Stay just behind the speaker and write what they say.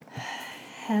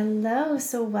Hello,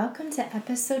 so welcome to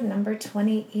episode number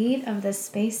 28 of The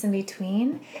Space in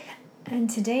Between. And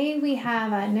today we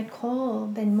have Nicole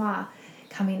Benoit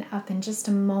coming up in just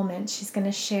a moment. She's going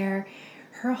to share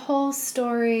her whole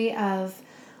story of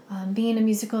being a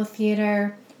musical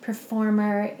theater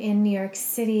performer in New York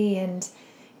City and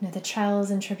the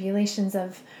trials and tribulations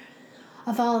of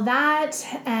all that.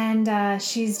 And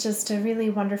she's just a really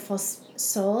wonderful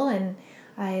soul, and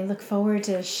I look forward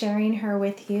to sharing her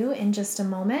with you in just a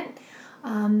moment.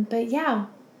 But yeah,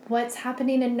 what's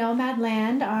happening in Nomad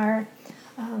Land are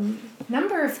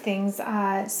number of things.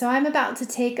 So I'm about to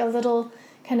take a little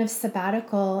kind of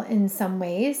sabbatical in some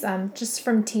ways, just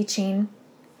from teaching.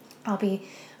 I'll be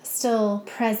still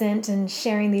present and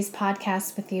sharing these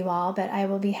podcasts with you all, but I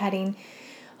will be heading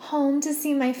home to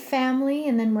see my family,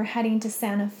 and then we're heading to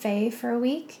Santa Fe for a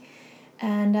week.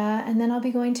 And then I'll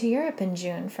be going to Europe in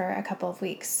June for a couple of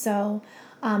weeks. So,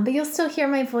 but you'll still hear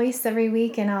my voice every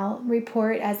week, and I'll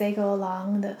report as I go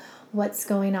along what's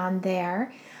going on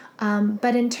there.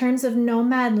 But in terms of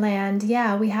Nomad Land,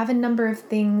 yeah, we have a number of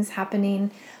things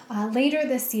happening later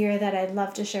this year that I'd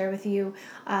love to share with you.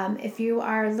 If you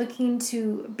are looking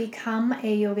to become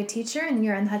a yoga teacher and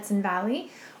you're in the Hudson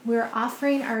Valley, we're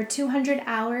offering our 200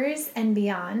 hours and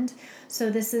beyond.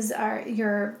 So this is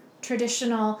your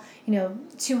traditional,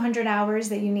 200 hours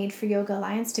that you need for Yoga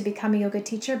Alliance to become a yoga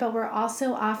teacher, but we're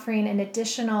also offering an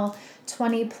additional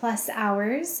 20 plus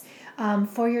hours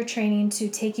for your training to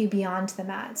take you beyond the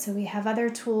mat. So we have other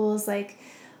tools like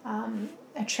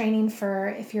a training for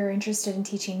if you're interested in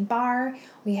teaching bar.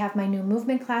 We have my new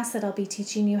movement class that I'll be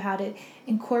teaching you how to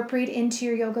incorporate into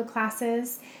your yoga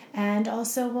classes. And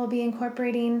also we'll be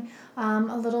incorporating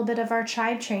a little bit of our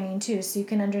tribe training too, so you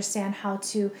can understand how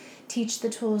to teach the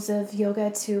tools of yoga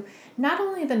to not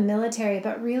only the military,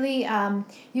 but really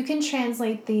you can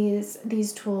translate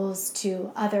these tools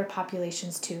to other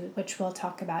populations too, which we'll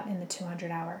talk about in the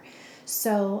 200 hour.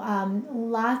 So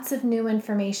lots of new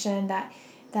information that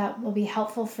will be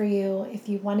helpful for you if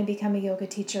you want to become a yoga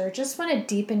teacher or just want to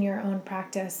deepen your own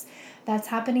practice. That's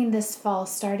happening this fall,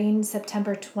 starting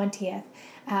September 20th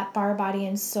at Bar, Body,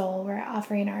 and Soul. We're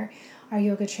offering our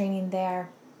yoga training there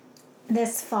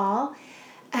this fall.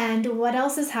 And what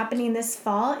else is happening this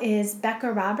fall is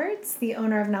Becca Roberts, the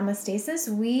owner of Namastasis.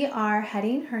 We are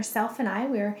heading, herself and I,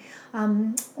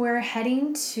 we're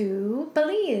heading to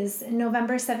Belize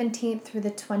November 17th through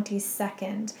the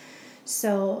 22nd.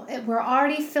 So we're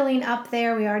already filling up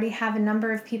there. We already have a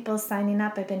number of people signing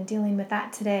up. I've been dealing with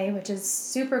that today, which is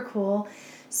super cool.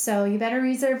 So you better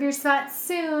reserve your spot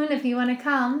soon if you want to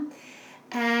come.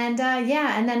 And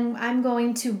and then I'm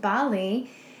going to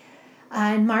Bali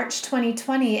in March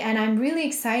 2020, and I'm really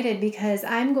excited because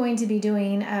I'm going to be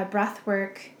doing a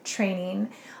breathwork training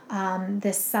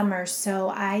this summer. So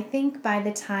I think by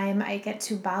the time I get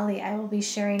to Bali, I will be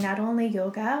sharing not only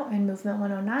yoga and Movement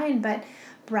 109, but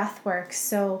breath work.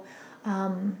 So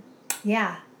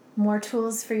more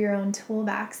tools for your own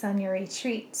toolbox on your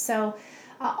retreat. So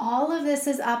all of this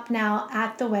is up now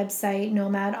at the website,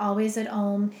 Nomad Always at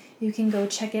Home. You can go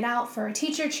check it out for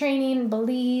teacher training,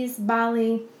 Belize,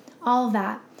 Bali, all of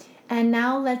that. And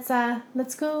now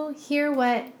let's go hear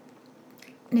what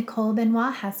Nicole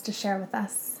Benoit has to share with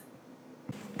us.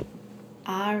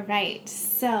 All right,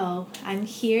 so I'm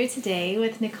here today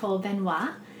with Nicole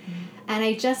Benoit. And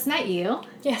I just met you.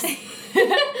 Yes.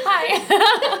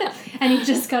 Hi. And you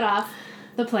just got off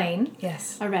the plane.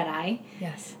 Yes. A red eye.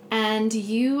 Yes. And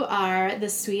you are the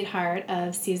sweetheart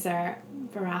of Cesar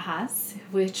Barajas,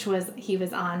 he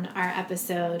was on our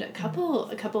episode a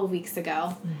couple of weeks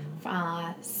ago.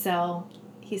 Mm-hmm. So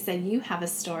he said, you have a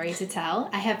story to tell.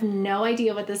 I have no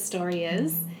idea what this story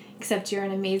is, except you're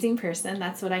an amazing person.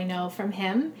 That's what I know from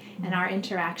him. Mm-hmm. And our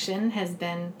interaction has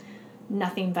been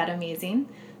nothing but amazing.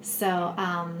 So,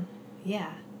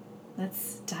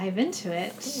 let's dive into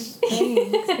it.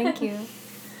 Thanks. Thank you.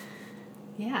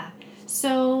 Yeah.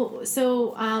 So,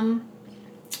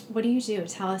 what do you do?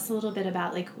 Tell us a little bit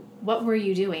about, what were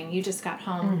you doing? You just got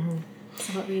home. Mm-hmm.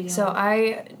 So what were you doing? So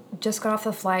I just got off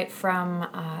the flight from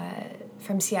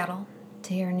Seattle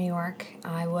to here in New York.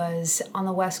 I was on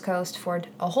the West Coast for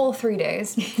a whole 3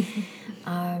 days.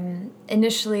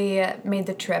 Initially made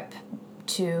the trip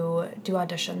to do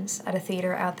auditions at a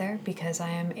theater out there because I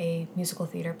am a musical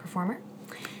theater performer.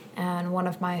 And one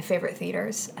of my favorite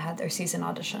theaters had their season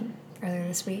audition earlier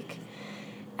this week.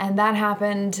 And that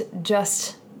happened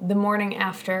just the morning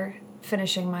after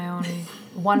finishing my own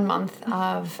 1 month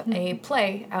of a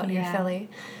play out near Philly.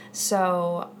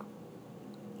 So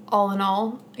all in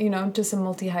all, just a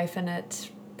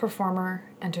multi-hyphenate performer,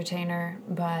 entertainer,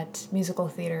 but musical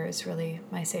theater is really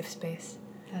my safe space.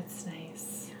 That's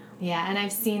nice. Yeah, and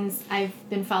I've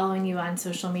been following you on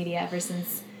social media ever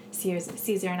since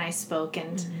Caesar and I spoke,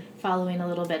 and following a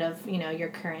little bit of, your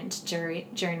current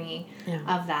journey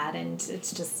of that, and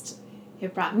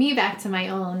it brought me back to my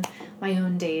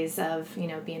own days of,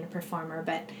 being a performer.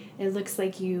 But it looks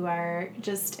like you are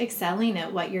just excelling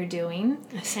at what you're doing,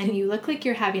 and you look like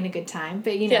you're having a good time.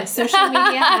 But Yes. social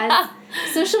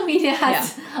media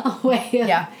has a way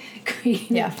of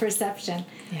creating perception.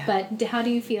 Yeah. But how do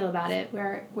you feel about it?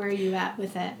 Where are you at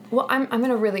with it? Well, I'm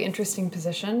in a really interesting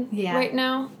position right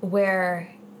now,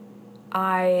 where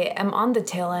I am on the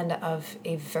tail end of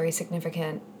a very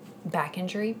significant back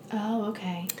injury. Oh,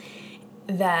 okay.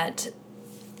 That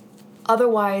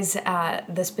otherwise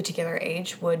at this particular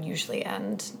age would usually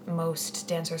end most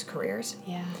dancers' careers.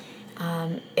 Yeah.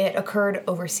 It occurred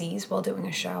overseas while doing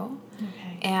a show.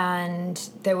 Okay. And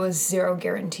there was zero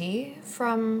guarantee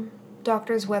from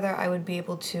doctors whether I would be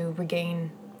able to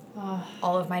regain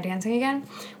all of my dancing again,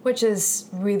 which is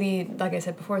really, like I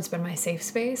said before, it's been my safe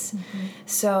space. Mm-hmm.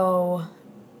 So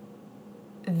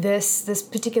this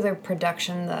particular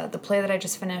production, the play that I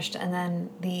just finished, and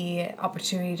then the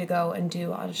opportunity to go and do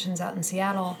auditions out in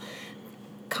Seattle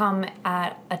come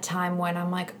at a time when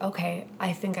I'm like, okay,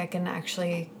 I think I can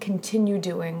actually continue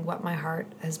doing what my heart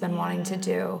has been wanting to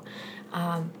do.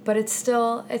 But it's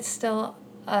still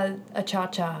a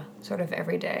cha-cha sort of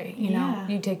every day. You know,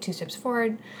 you take 2 steps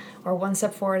forward or 1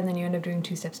 step forward, and then you end up doing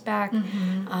 2 steps back.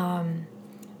 Mm-hmm.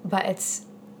 But it's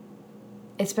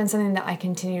been something that I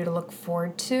continue to look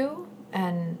forward to,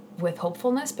 and with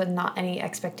hopefulness, but not any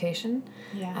expectation,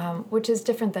 which is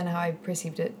different than how I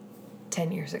perceived it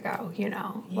 10 years ago,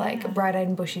 like bright-eyed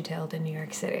and bushy-tailed in New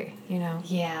York City,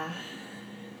 Yeah.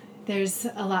 There's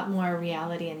a lot more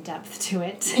reality and depth to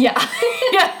it. Yeah.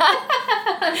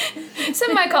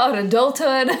 Some might call it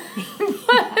adulthood.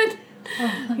 But,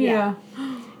 yeah.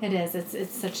 It is.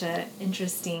 It's such an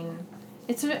interesting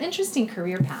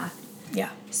career path. Yeah.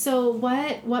 So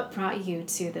what brought you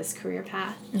to this career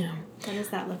path? Yeah. What does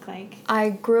that look like?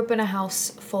 I grew up in a house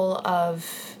full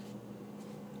of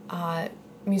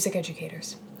music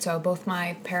educators. So both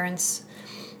my parents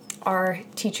are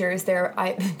teachers. They're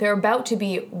about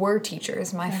to were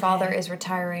teachers. My father is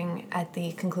retiring at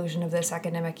the conclusion of this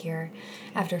academic year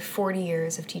after 40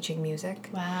 years of teaching music.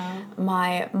 Wow.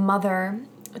 My mother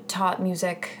taught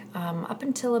music up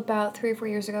until about 3 or 4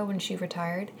 years ago when she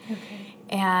retired. Okay.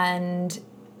 And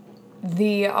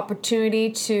the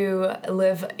opportunity to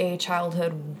live a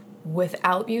childhood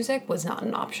without music was not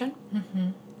an option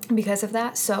because of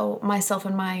that. So myself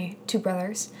and my 2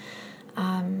 brothers,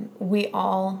 we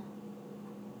all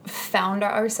found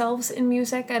ourselves in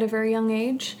music at a very young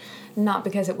age, not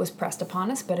because it was pressed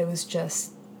upon us, but it was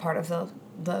just part of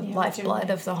the lifeblood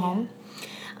of the home.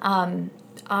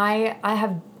 I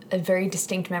have a very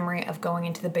distinct memory of going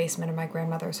into the basement of my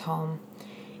grandmother's home,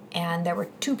 and there were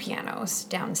 2 pianos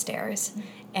downstairs,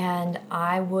 and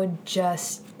I would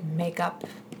just make up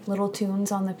little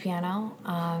tunes on the piano.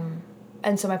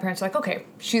 And so my parents were like, okay,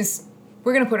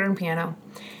 we're going to put her on piano.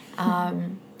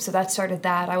 So that started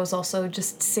that. I was also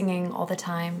just singing all the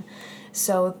time.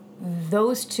 So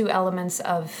those 2 elements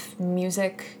of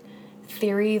music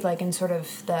theory, like in sort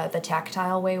of the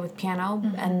tactile way with piano,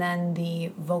 and then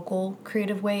the vocal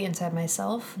creative way inside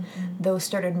myself, those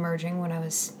started merging when I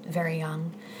was very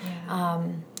young. Yeah.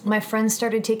 My friends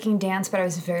started taking dance, but I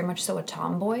was very much so a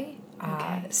tomboy.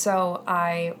 So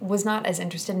I was not as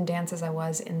interested in dance as I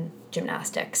was in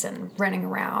gymnastics and running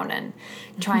around and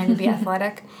trying to be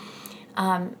athletic.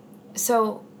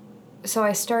 So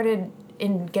I started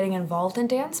in getting involved in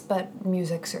dance, but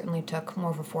music certainly took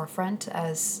more of a forefront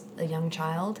as a young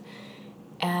child,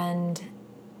 and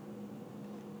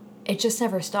it just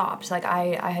never stopped. Like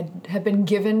I had been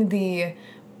given the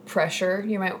pressure,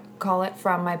 you might call it,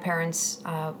 from my parents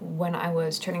when I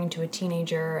was turning into a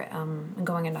teenager and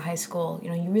going into high school.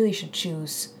 You really should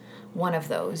choose one of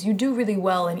those. You do really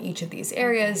well in each of these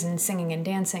areas, in singing and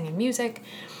dancing and music,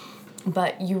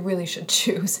 but you really should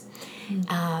choose.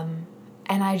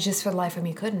 And I just, for the life of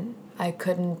me, couldn't. I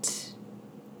couldn't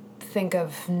think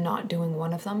of not doing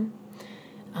one of them.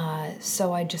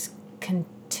 So I just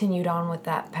continued on with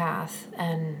that path,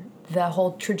 and the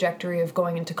whole trajectory of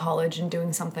going into college and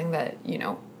doing something that,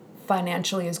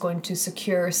 financially is going to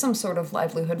secure some sort of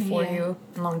livelihood for you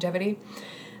and longevity,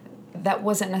 that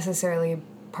wasn't necessarily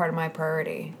part of my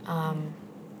priority.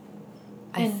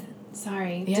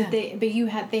 Sorry. Yeah. Did they? But you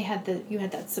had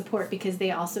that support because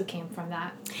they also came from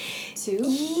that too.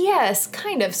 Yes,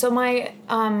 kind of. So my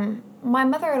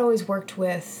mother had always worked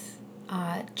with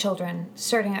children,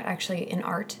 starting out actually in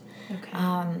art. Okay.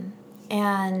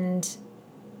 And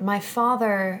my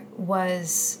father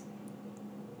was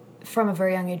from a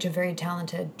very young age, a very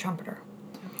talented trumpeter.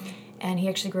 Okay. And he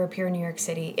actually grew up here in New York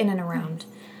City, in and around.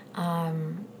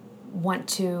 Went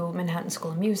to Manhattan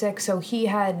School of Music, so he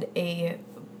had a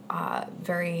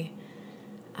very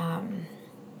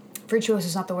virtuoso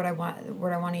is not the word I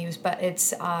want to use, but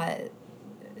it's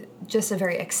just a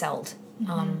very excelled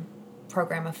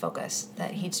program of focus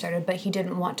that he'd started, but he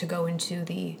didn't want to go into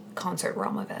the concert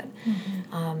realm of it.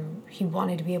 He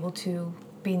wanted to be able to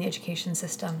be in the education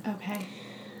system. Okay.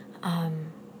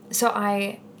 So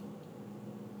I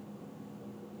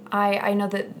know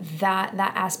that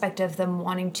aspect of them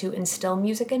wanting to instill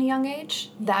music in a young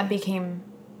age, that became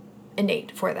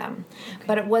innate for them. Okay.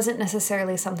 But it wasn't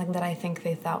necessarily something that I think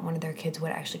they thought one of their kids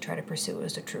would actually try to pursue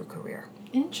as a true career.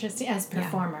 Interesting. As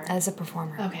performer. Yeah, as a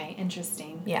performer. Okay,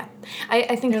 interesting. Yeah.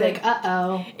 I think they're that, like,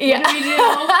 uh-oh. Yeah. What do we do?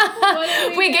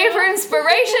 What do we gave her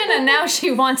inspiration and now she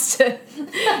wants to,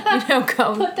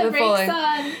 go Put the brakes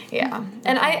on. Yeah.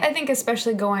 And I think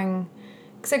especially going,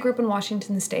 because I grew up in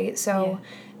Washington State, so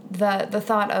the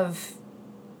thought of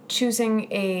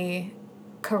choosing a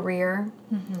career,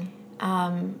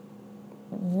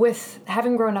 with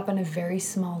having grown up in a very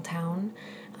small town,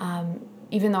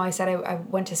 even though I said I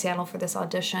went to Seattle for this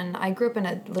audition, I grew up in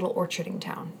a little orcharding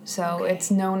town. So it's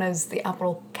known as the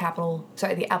apple capital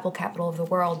of the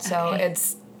world. So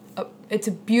it's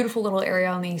a beautiful little area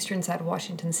on the eastern side of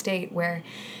Washington State where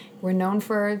we're known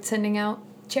for sending out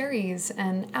cherries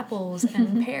and apples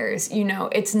and pears.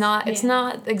 It's not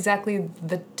exactly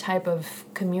the type of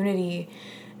community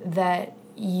that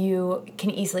you can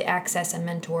easily access a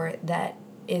mentor that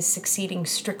is succeeding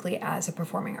strictly as a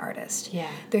performing artist. Yeah.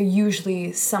 They're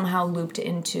usually somehow looped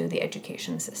into the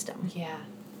education system. Yeah.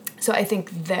 So I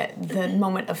think that the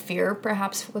moment of fear,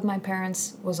 perhaps, with my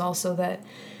parents was also that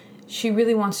she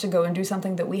really wants to go and do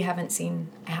something that we haven't seen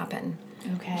happen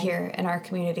here in our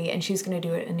community, and she's going to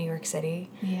do it in New York City.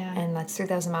 Yeah. And that's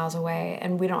 3,000 miles away,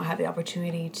 and we don't have the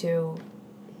opportunity to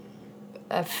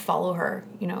follow her,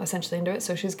 essentially into it,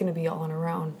 so she's going to be all on her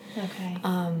own. Okay.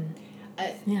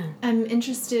 Yeah. I'm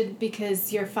interested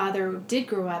because your father did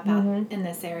grow up out in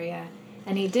this area,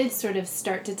 and he did sort of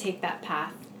start to take that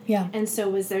path. Yeah. And so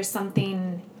was there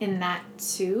something in that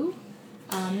too?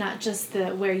 Not just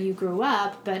where you grew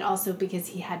up, but also because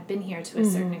he had been here to a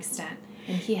certain extent,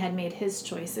 and he had made his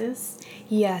choices?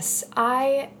 Yes.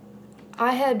 I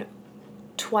had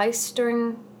twice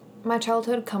during my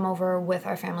childhood come over with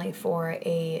our family for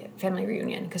a family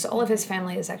reunion, because all of his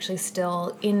family is actually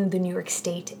still in the New York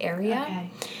State area.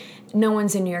 Okay. No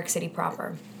one's in New York City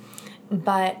proper.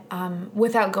 But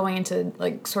without going into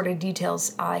sort of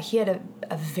details, he had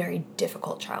a very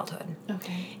difficult childhood.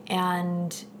 Okay.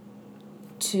 And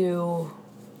to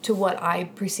what I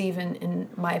perceive in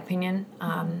my opinion,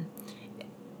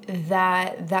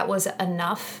 that was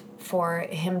enough for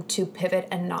him to pivot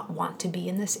and not want to be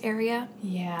in this area.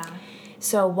 Yeah.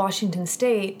 So Washington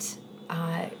State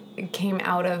came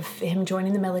out of him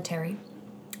joining the military,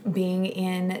 being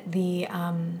in the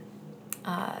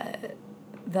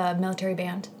military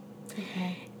band,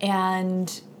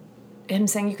 and him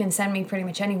saying, "You can send me pretty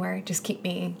much anywhere, just keep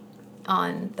me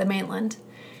on the mainland."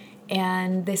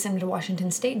 And they sent him to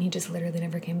Washington State, and he just literally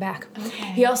never came back.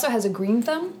 Okay. He also has a green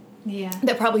thumb. Yeah.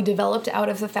 That probably developed out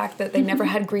of the fact that they never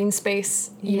had green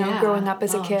space, growing up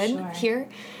as a kid here.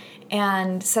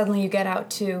 And suddenly you get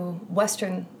out to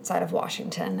western side of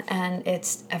Washington, and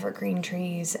it's evergreen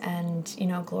trees and,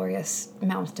 glorious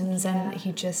mountains, and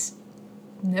he just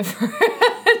never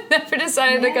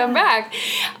decided to come back.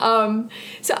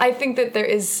 So I think that there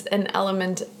is an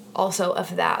element also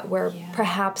of that where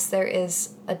perhaps there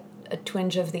is a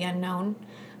twinge of the unknown,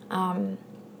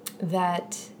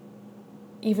 that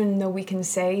even though we can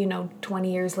say,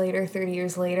 20 years later, 30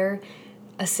 years later,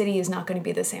 a city is not going to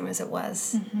be the same as it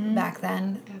was back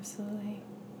then. Absolutely.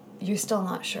 You're still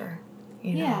not sure,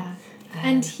 Yeah.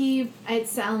 And it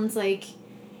sounds like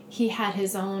he had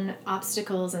his own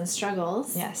obstacles and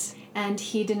struggles. Yes. And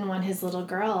he didn't want his little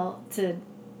girl to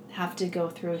have to go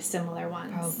through similar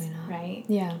ones. Probably not. Right?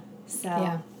 Yeah.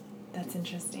 So that's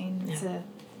interesting to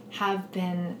have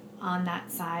been on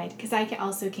that side, because I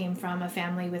also came from a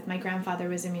family with my grandfather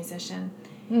was a musician,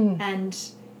 and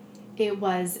it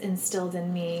was instilled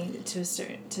in me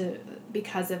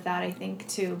because of that, I think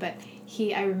too. But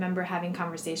I remember having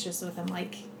conversations with him,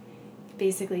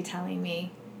 basically telling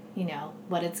me,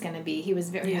 what it's going to be. He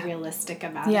was very realistic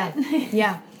about it.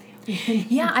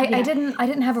 I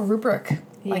didn't have a rubric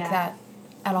like that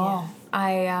at all.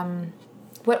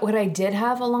 What I did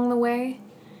have along the way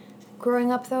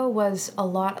growing up, though, was a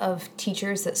lot of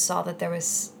teachers that saw that there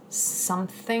was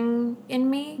something in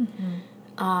me.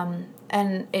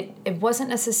 And it wasn't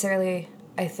necessarily,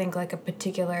 I think, like a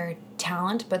particular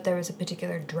talent, but there was a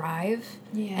particular drive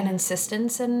and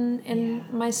insistence in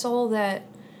my soul that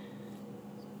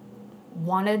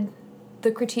wanted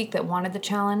the critique, that wanted the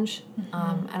challenge.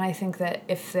 And I think that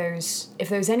if there's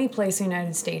any place in the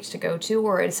United States to go to,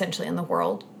 or essentially in the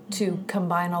world, to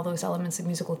combine all those elements of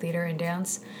musical theater and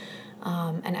dance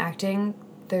and acting,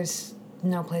 there's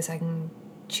no place I can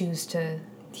choose to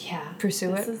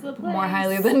pursue it more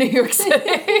highly than New York City.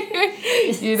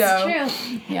 You know? It's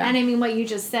true. Yeah. And I mean, what you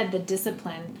just said, the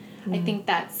discipline, I think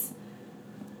that's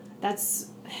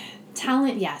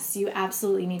talent. Yes, you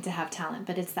absolutely need to have talent,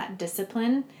 but it's that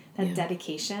discipline, that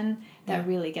dedication that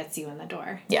really gets you in the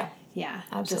door. Yeah. Yeah.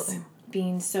 Absolutely. Just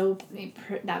being so,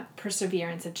 that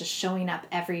perseverance of just showing up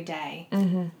every day.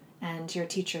 And your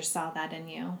teacher saw that in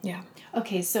you. Yeah.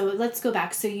 Okay, so let's go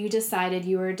back. So you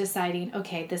were deciding,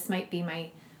 okay, this might be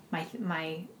my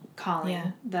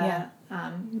calling,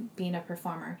 being a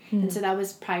performer. And so that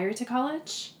was prior to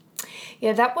college?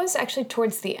 Yeah, that was actually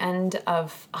towards the end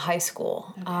of high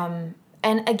school. Okay.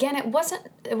 And again, it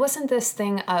wasn't this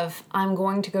thing of I'm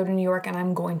going to go to New York and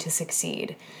I'm going to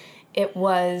succeed. It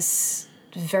was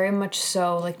very much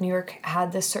so, like, New York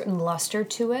had this certain luster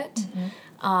to it.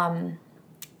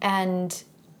 And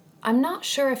I'm not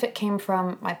sure if it came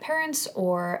from my parents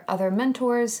or other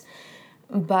mentors,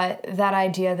 but that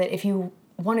idea that if you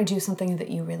want to do something that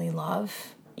you really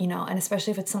love, you know, and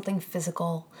especially if it's something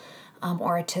physical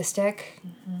or artistic,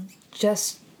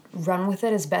 just run with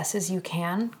it as best as you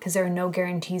can, because there are no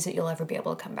guarantees that you'll ever be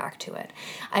able to come back to it.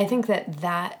 I think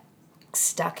that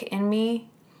stuck in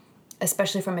me,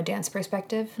 especially from a dance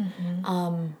perspective,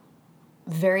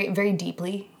 very, very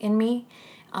deeply in me.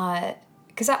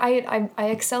 Because I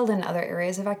excelled in other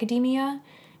areas of academia,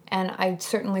 and I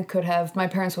certainly could have. My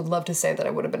parents would love to say that I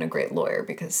would have been a great lawyer,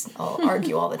 because I'll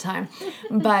argue all the time.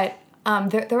 But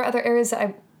there were other areas that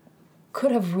I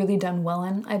could have really done well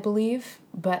in, I believe.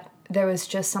 But there was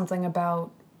just something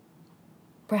about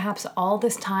perhaps all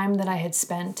this time that I had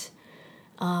spent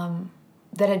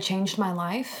that had changed my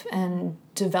life and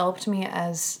developed me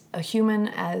as a human,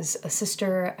 as a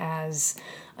sister, as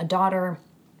a daughter,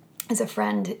 as a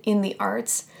friend in the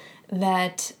arts,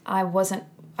 that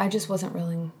I just wasn't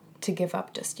willing to give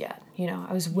up just yet. You know,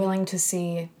 I was willing to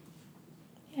see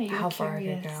how far I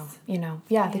could go. You know,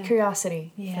 the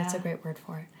curiosity. Yeah. That's a great word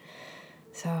for it.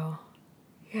 So,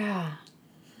 yeah.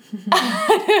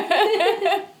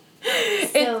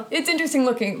 It's interesting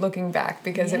looking back,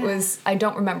 because it was, I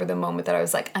don't remember the moment that I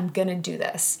was like, I'm gonna do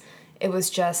this. It was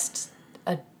just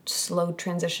a slow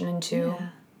transition into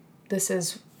this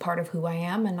is part of who I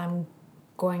am, and I'm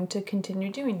going to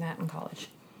continue doing that in college.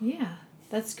 Yeah,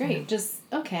 that's great. Yeah. Just,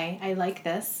 okay, I like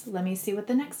this. Let me see what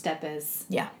the next step is.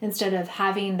 Yeah. Instead of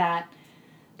having that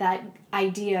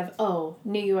idea of, oh,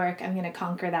 New York, I'm going to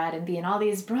conquer that and be in all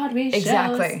these Broadway shows.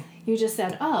 Exactly. You just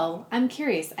said, oh, I'm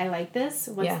curious. I like this.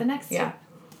 What's the next step?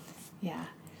 Yeah.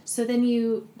 So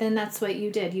then that's what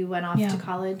you did. You went off to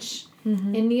college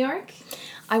in New York?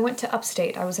 I went to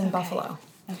upstate. I was in Buffalo.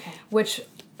 Okay. Which,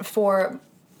 for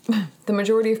the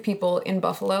majority of people in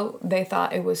Buffalo, they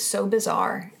thought it was so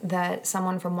bizarre that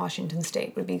someone from Washington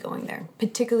State would be going there,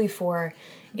 particularly for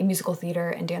a musical theater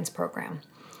and dance program.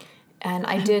 And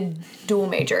I did dual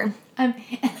major. I'm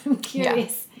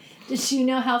curious. Yeah. Did you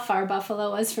know how far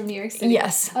Buffalo was from New York City?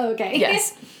 Yes. Oh, okay.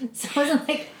 Yes. So I wasn't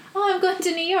like, oh, I'm going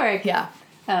to New York. Yeah.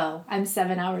 Oh, I'm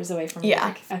 7 hours away from New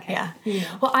York. Okay. Yeah. You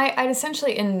know. Well, I'd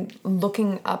essentially, in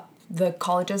looking up the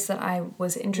colleges that I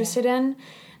was interested in,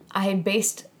 I had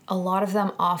based a lot of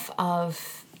them off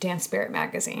of Dance Spirit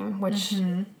magazine, which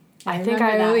I think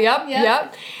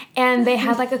yep. And they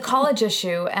had like a college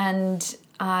issue, and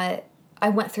I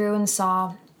went through and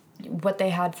saw what they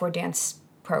had for dance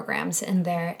programs in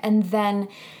there. And then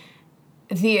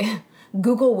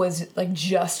Google was like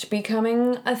just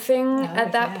becoming a thing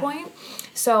at that point.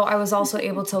 So I was also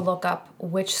able to look up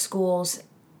which schools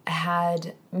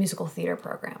had musical theater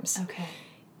programs. Okay.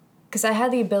 Because I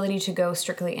had the ability to go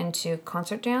strictly into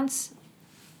concert dance,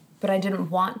 but I didn't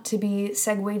want to be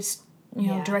segued,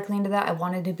 directly into that. I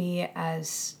wanted to be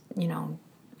as,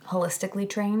 holistically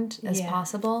trained as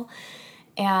possible.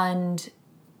 And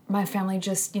my family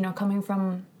just, coming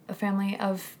from a family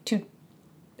of 2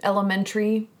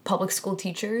 elementary public school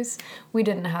teachers, we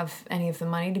didn't have any of the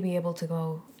money to be able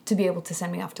to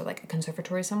send me off to like a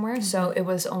conservatory somewhere. Mm-hmm. So it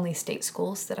was only state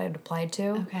schools that I'd applied to.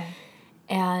 Okay.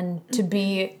 And to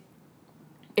be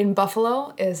in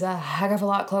Buffalo is a heck of a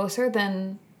lot closer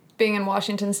than being in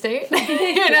Washington State,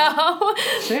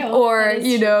 True. Or,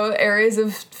 areas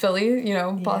of Philly,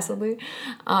 possibly.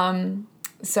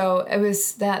 So it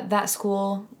was that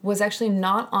school was actually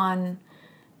not on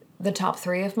the top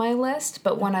 3 of my list,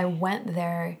 but when I went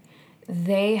there,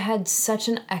 they had such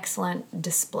an excellent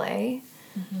display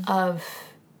of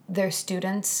their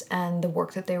students and the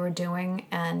work that they were doing,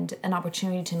 and an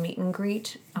opportunity to meet and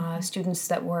greet students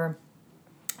that were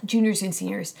juniors and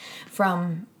seniors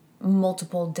from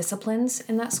multiple disciplines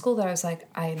in that school, that I was like,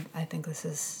 I think this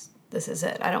is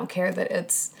it. I don't care that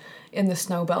it's in the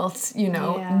snow belts,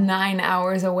 9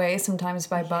 hours away sometimes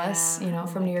by bus,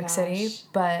 from New York City,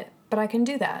 but I can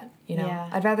do that, Yeah.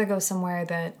 I'd rather go somewhere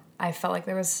that I felt like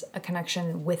there was a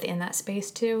connection within that space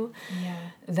too,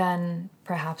 than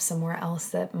perhaps somewhere else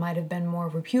that might have been more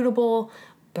reputable,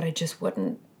 but I just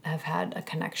wouldn't have had a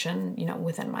connection,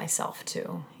 within myself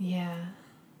to the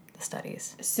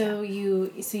studies. So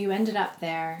you ended up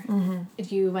there.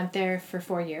 You went there for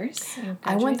 4 years?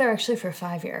 I went there actually for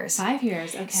 5 years. 5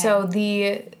 years, okay. So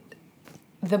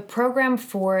the program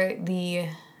for the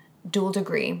dual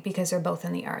degree, because they're both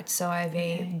in the arts. So I have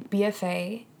a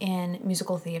BFA in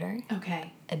musical theater,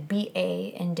 a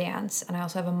BA in dance, and I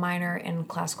also have a minor in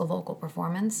classical vocal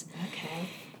performance. Okay.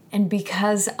 And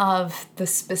because of the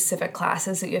specific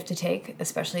classes that you have to take,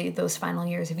 especially those final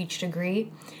years of each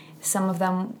degree, some of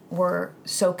them were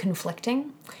so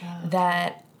conflicting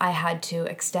that I had to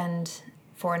extend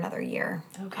for another year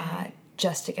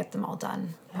just to get them all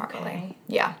done properly. Okay.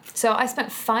 Yeah. So I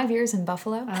spent 5 years in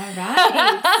Buffalo. All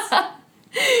right.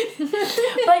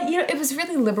 But, it was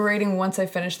really liberating once I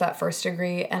finished that first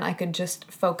degree and I could just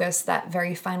focus that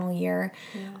very final year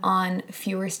on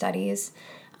fewer studies,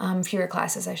 fewer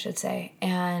classes, I should say,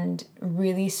 and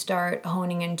really start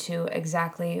honing into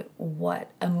exactly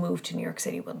what a move to New York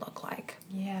City would look like.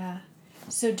 Yeah.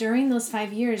 So during those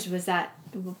 5 years, was that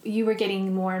you were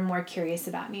getting more and more curious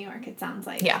about New York, it sounds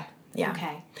like? Yeah.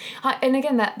 Okay. And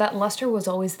again, that luster was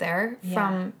always there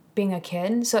from being a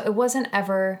kid. So it wasn't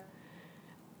ever...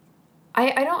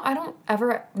 I don't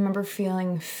ever remember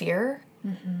feeling fear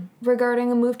regarding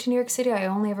a move to New York City. I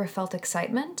only ever felt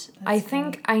excitement. I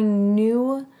think I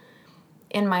knew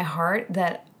in my heart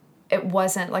that it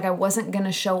wasn't, like I wasn't going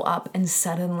to show up and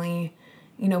suddenly,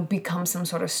 become some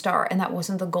sort of star. And that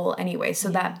wasn't the goal anyway. So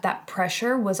that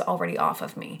pressure was already off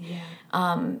of me.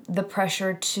 Yeah. The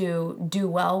pressure to do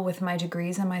well with my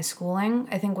degrees and my schooling,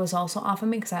 I think, was also off of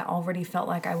me because I already felt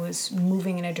like I was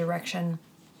moving in a direction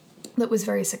that was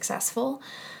very successful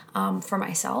for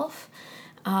myself.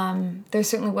 There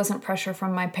certainly wasn't pressure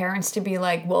from my parents to be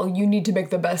like, well, you need to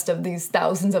make the best of these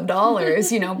thousands of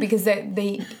dollars, because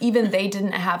they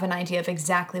didn't have an idea of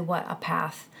exactly what a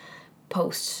path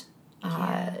post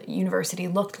university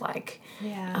looked like.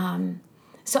 Yeah.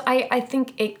 So I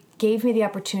think it gave me the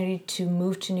opportunity to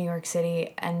move to New York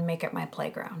City and make it my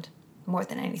playground more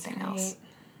than anything else.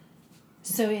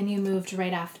 So, and you moved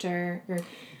right after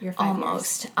your 5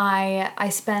 Almost. years? I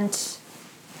spent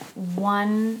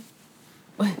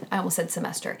I almost said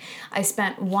semester. I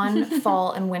spent one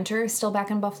fall and winter still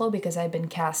back in Buffalo because I'd been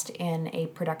cast in a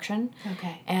production.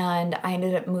 Okay. And I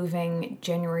ended up moving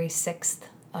January 6th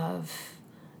of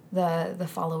the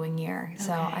following year.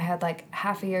 So I had like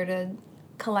half a year to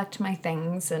collect my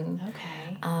things and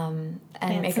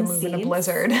make a move in a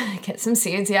blizzard. Get some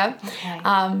seeds, yeah. Okay.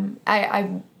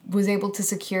 I was able to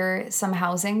secure some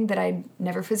housing that I'd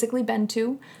never physically been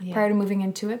to prior to moving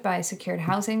into it, but I secured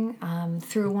housing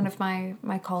through one of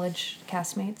my college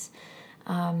castmates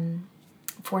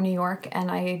for New York, and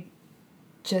I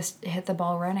just hit the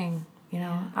ball running.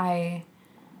 I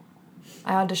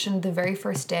auditioned the very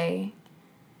first day.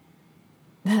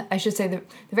 I should say the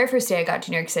very first day I got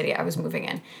to New York City, I was moving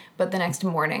in. But the next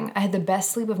morning, I had the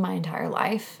best sleep of my entire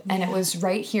life. And it was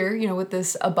right here, with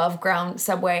this above-ground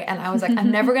subway. And I was like,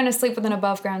 I'm never going to sleep with an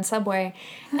above-ground subway.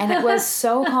 And it was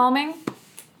so calming.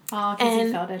 Oh, because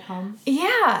you felt at home?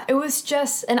 Yeah, it was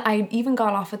just... And I even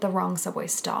got off at the wrong subway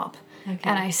stop. Okay.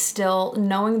 And I still,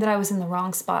 knowing that I was in the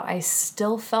wrong spot, I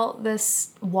still felt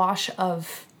this wash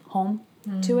of home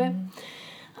to it.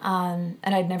 And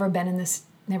I'd never been in this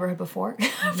neighborhood before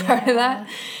prior to that.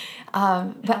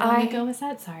 But how long ago was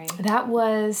that? Sorry. That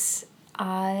was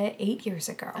 8 years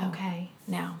ago. Okay.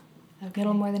 Now. A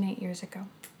little more than 8 years ago.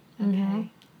 Okay.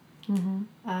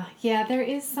 Yeah, there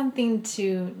is something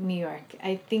to New York.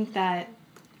 I think that,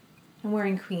 and we're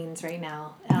in Queens right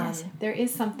now, there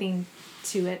is something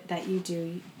to it that you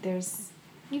do.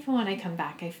 Even when I come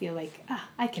back, I feel like,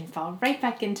 I can fall right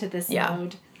back into this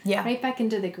mode. Yeah. Right back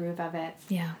into the groove of it.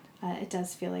 Yeah. It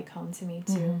does feel like home to me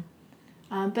too.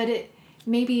 But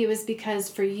maybe it was because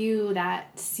for you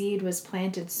that seed was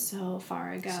planted so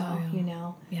far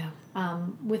ago,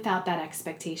 without that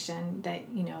expectation that,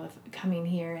 of coming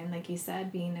here and like you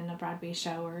said, being in a Broadway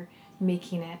show or,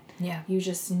 making it. Yeah. You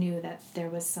just knew that there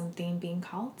was something being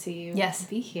called to you Yes. to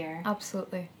be here.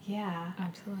 Absolutely. Yeah.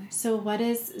 Absolutely. So what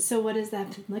is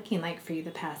that looking like for you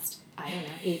the past, I don't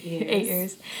know, 8 years? 8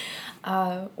 years.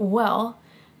 Well,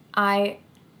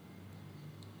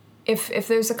 if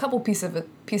there's a couple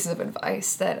pieces of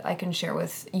advice that I can share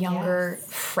with younger,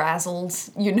 frazzled,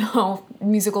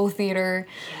 musical theater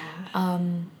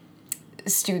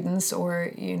students,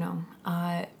 or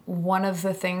one of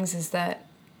the things is that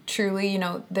truly,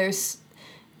 there's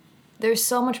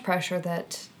so much pressure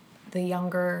that the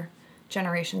younger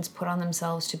generations put on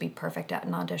themselves to be perfect at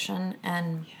an audition,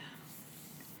 and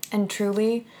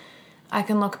truly, I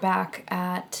can look back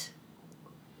at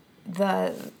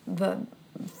the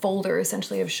folder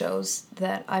essentially of shows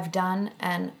that I've done,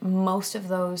 and most of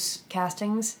those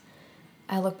castings,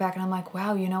 I look back and I'm like,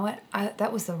 wow, you know what?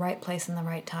 That was the right place and the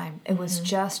right time. It was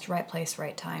just right place,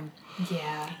 right time.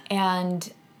 Yeah.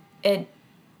 And it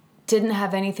didn't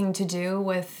have anything to do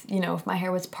with, if my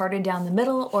hair was parted down the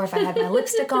middle, or if I had my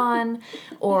lipstick on,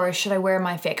 or should I wear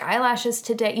my fake eyelashes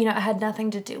today? It had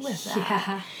nothing to do with that.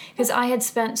 Yeah. Because I had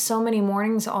spent so many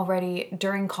mornings already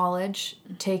during college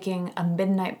taking a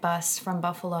midnight bus from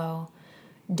Buffalo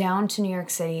down to New York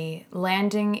City,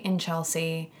 landing in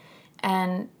Chelsea,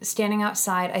 and standing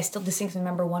outside. I still distinctly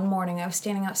remember one morning I was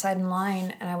standing outside in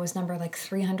line, and I was number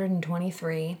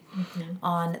 323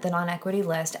 on the non-equity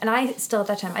list. And I still, at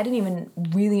that time, I didn't even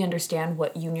really understand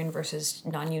what union versus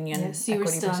non-union. Yeah, so you were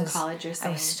still in college, you're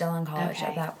saying? I was still in college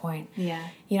at that point. Yeah.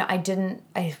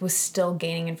 I was still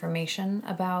gaining information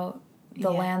about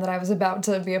the land that I was about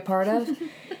to be a part of.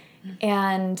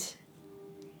 And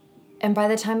by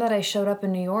the time that I showed up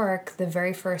in New York, the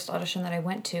very first audition that I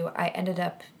went to, I ended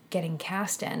up getting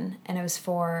cast in, and it was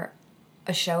for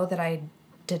a show that I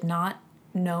did not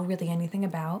know really anything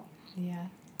about. Yeah.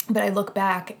 But I look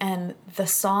back, and the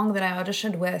song that I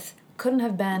auditioned with couldn't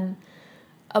have been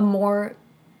a more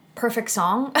perfect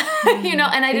song, and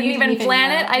I didn't even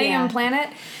plan it. I didn't even plan it.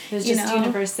 It was just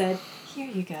universe said, here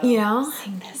you go.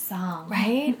 Sing this song.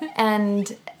 Right?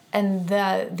 and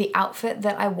the outfit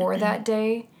that I wore that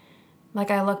day,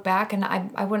 I look back, and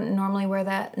I wouldn't normally wear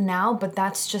that now, but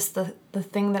that's just the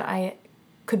thing that I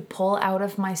could pull out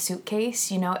of my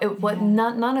suitcase.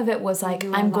 None of it was like,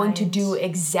 I'm going to do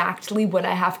exactly what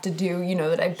I have to do,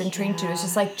 that I've been trained to. It's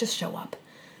just just show up.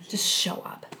 Just show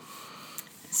up.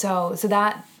 So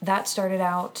that started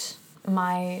out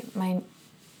my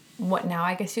what now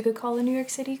I guess you could call a New York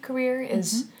City career,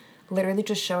 is literally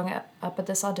just showing up at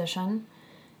this audition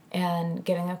and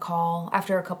getting a call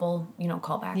after a couple,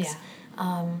 callbacks. Yeah.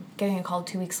 Getting a call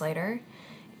 2 weeks later,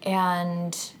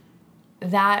 and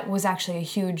that was actually a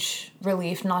huge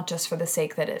relief, not just for the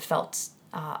sake that it felt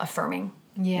affirming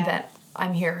that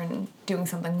I'm here and doing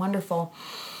something wonderful,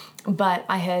 but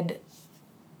I had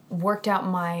worked out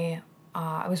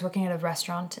I was working at a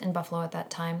restaurant in Buffalo at that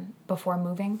time before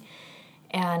moving,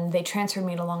 and they transferred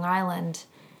me to Long Island,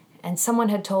 and someone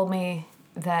had told me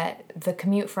that the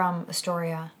commute from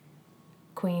Astoria,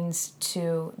 Queens,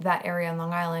 to that area in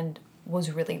Long Island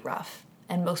was really rough,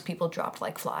 and most people dropped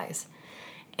like flies.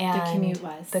 And the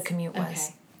commute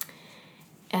was. Okay.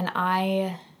 And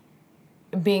I,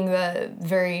 being the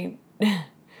very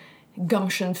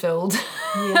gumption-filled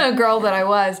girl that I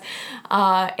was,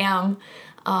 I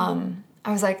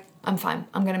was like, I'm fine.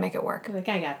 I'm going to make it work.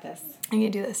 I got this. I'm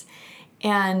going to do this.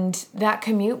 And that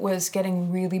commute was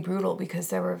getting really brutal because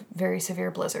there were very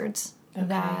severe blizzards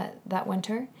that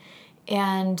winter.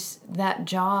 And that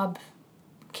job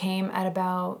came at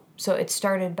it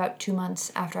started about 2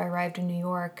 months after I arrived in New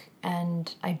York,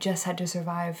 and I just had to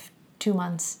survive 2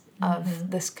 months of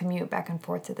this commute back and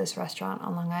forth to this restaurant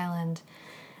on Long Island.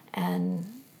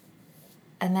 And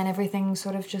then everything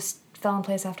sort of just fell in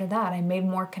place after that. I made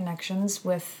more connections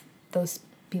with those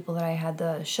people that I had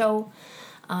the show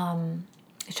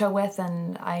with,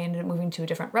 and I ended up moving to a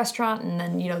different restaurant, and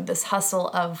then this hustle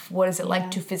of what is it like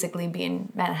to physically be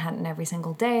in Manhattan every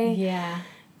single day. Yeah.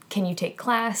 Can you take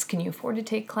class? Can you afford to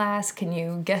take class? Can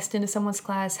you guest into someone's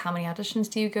class? How many auditions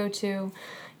do you go to?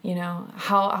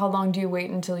 How long do you wait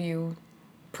until you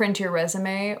print your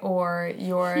resume or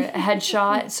your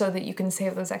headshot so that you can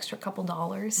save those extra couple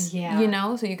dollars?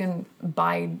 Yeah. So you can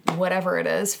buy whatever it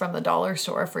is from the dollar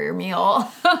store for your meal.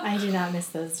 I do not miss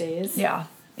those days. Yeah.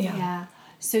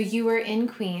 So you were in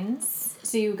Queens.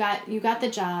 So you got the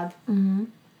job. Mm-hmm.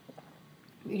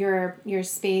 Your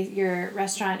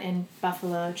restaurant in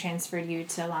Buffalo transferred you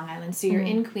to Long Island. So you're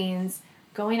in Queens,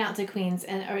 going out to Queens,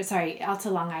 out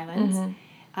to Long Island,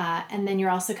 and then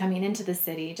you're also coming into the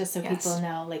city, just so people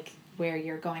know where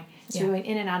you're going. So you're going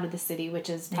in and out of the city, which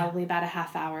is probably about a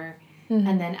half hour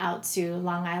and then out to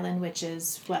Long Island, which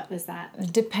is, what was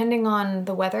that? Depending on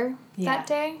the weather that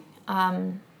day.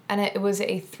 And it was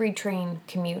a 3-train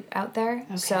commute out there.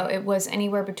 Okay. So it was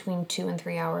anywhere between 2 and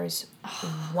 3 hours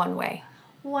one way.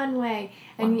 One way.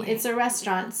 And it's a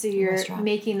restaurant, so you're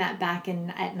making that back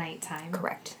at nighttime.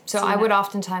 Correct. So I would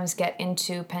oftentimes get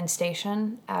into Penn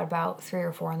Station at about 3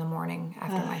 or 4 in the morning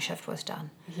after my shift was done.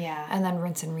 Yeah. And then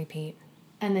rinse and repeat.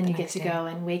 And then you get to go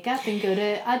and wake up and go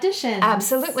to auditions.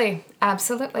 Absolutely.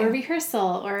 Absolutely. Or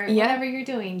rehearsal or whatever you're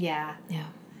doing. Yeah. Yeah.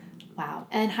 Wow.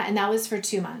 And that was for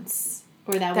 2 months?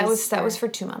 Or that was for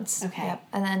 2 months. Okay. Yep.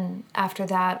 And then after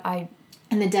that,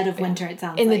 in the dead of winter, it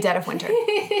sounds like. In the dead of winter.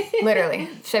 Literally.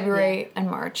 February and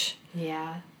March.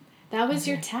 Yeah. That was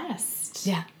your test.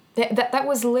 Yeah. That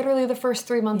was literally the first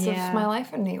 3 months of my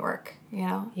life in New York, you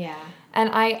know? Yeah. And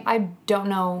I don't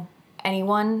know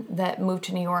anyone that moved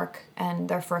to New York and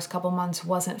their first couple months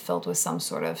wasn't filled with some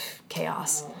sort of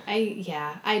chaos. Oh,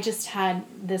 I just had,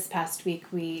 this past week,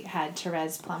 we had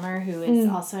Therese Plummer, who is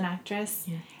also an actress.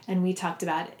 Yeah. And we talked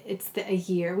about a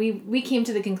year. We came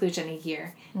to the conclusion a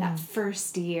year. That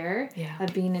first year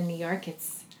of being in New York,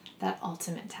 it's that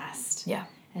ultimate test. Yeah.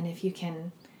 And if you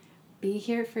can be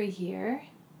here for a year,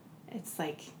 it's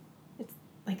like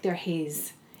their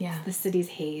haze. Yeah. The city's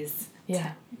haze.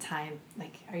 Yeah. Time.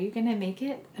 Like, are you gonna make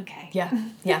it? Okay. Yeah.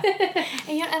 Yeah.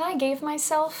 and I gave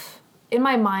myself, in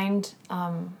my mind,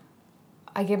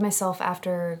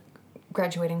 after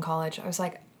graduating college, I was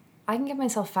like, I can give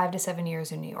myself 5 to 7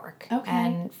 years in New York. Okay.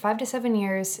 And 5 to 7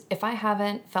 years, if I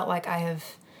haven't felt like I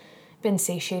have been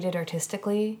satiated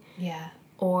artistically,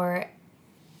 or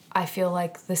I feel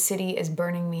like the city is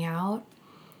burning me out,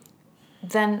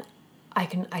 then I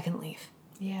can leave.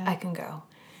 Yeah. I can go.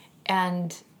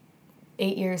 And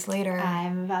 8 years later,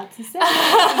 I'm about to say,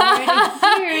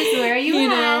 where are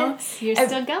you at? You're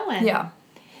still going. Yeah.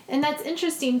 And that's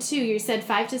interesting too. You said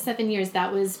 5 to 7 years.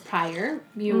 That was prior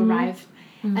you arrived.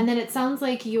 Mm-hmm. And then it sounds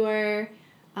like your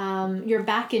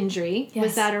back injury,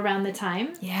 was that around the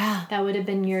time? Yeah. That would have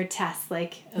been your test.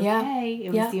 Like, okay,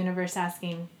 it was the universe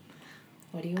asking,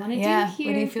 what do you want to do here? What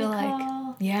do you feel Nicole?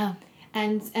 like? Yeah.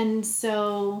 And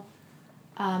so,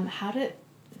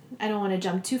 I don't want to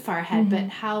jump too far ahead, but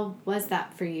how was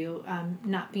that for you,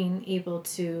 not being able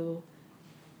to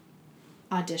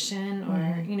audition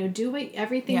or, do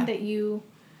everything that you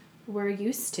were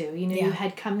used to? You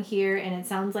had come here and it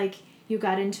sounds like you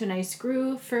got into a nice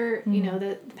groove for,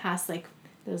 the past, like,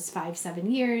 those 5-7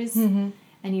 years. Mm-hmm.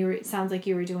 And it sounds like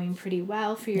you were doing pretty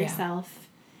well for yourself.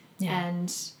 Yeah.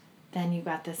 And then you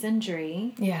got this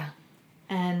injury. Yeah.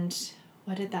 And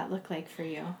what did that look like for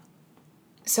you?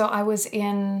 So I was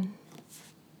in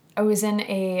a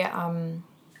international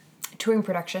touring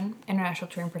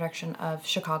production of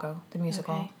Chicago, the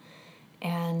musical. Okay.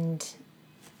 And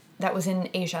that was in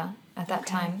Asia at that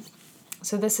time.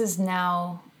 So this is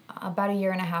now about a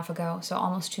year and a half ago, so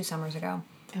almost 2 summers ago.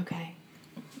 Okay.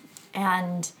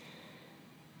 And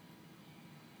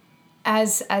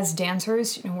as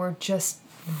dancers, we're just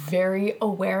very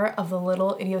aware of the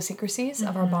little idiosyncrasies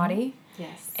of our body.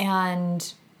 Yes.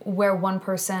 And where one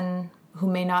person who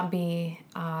may not be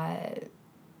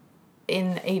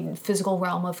in a physical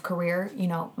realm of career,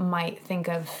 might think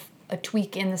of a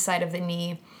tweak in the side of the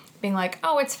knee being like,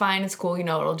 oh, it's fine, it's cool,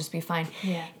 it'll just be fine.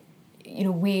 Yeah.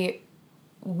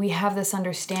 We have this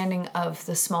understanding of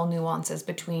the small nuances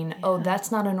between, oh,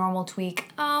 that's not a normal tweak.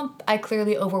 I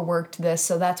clearly overworked this,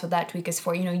 so that's what that tweak is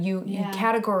for. You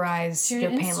categorize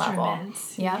your pain level.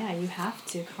 Yeah, you have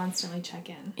to constantly check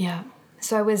in. Yeah.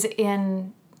 So I was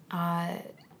in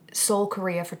Seoul,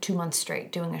 Korea for 2 months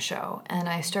straight doing a show, and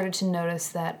I started to notice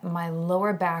that my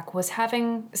lower back was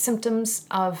having symptoms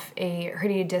of a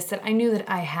herniated disc, that I knew that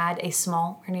I had a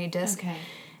small herniated disc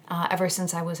ever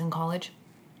since I was in college.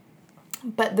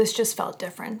 But this just felt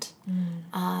different.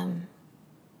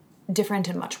 Different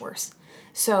and much worse.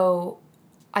 So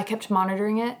I kept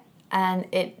monitoring it, and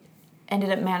it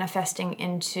ended up manifesting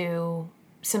into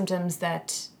symptoms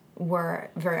that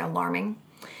were very alarming.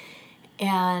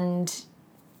 And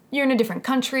you're in a different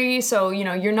country, so,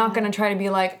 you're not going to try to be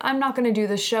like, I'm not going to do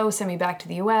this show, send me back to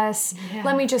the U.S. Yeah.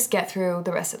 Let me just get through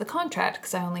the rest of the contract,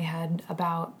 because I only had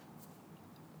about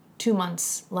 2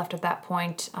 months left at that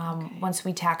point, once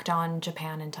we tacked on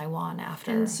Japan and Taiwan after.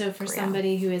 And so for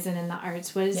somebody who isn't in the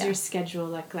arts, what does your schedule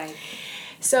look like?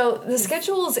 So the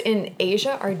schedules in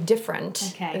Asia are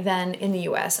different than in the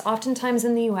U.S. Oftentimes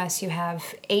in the U.S. you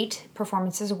have 8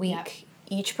 performances a week. Yep.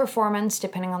 Each performance,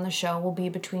 depending on the show, will be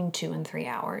between 2 and 3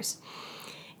 hours.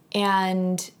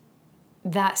 And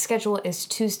that schedule is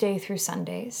Tuesday through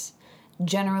Sundays.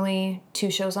 Generally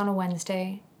 2 shows on a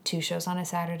Wednesday, 2 shows on a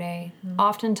Saturday,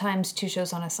 oftentimes 2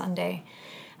 shows on a Sunday.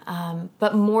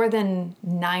 But more than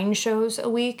 9 shows a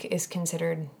week is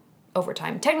considered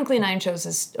overtime. Technically 9 shows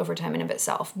is overtime in of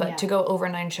itself, but to go over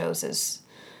 9 shows is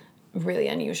really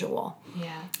unusual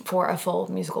for a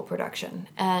full musical production.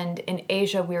 And in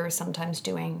Asia, we were sometimes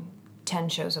doing 10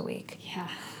 shows a week. Yeah.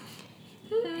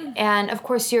 And of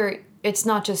course, it's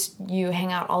not just you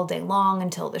hang out all day long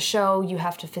until the show. You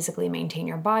have to physically maintain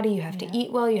your body. You have to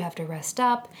eat well. You have to rest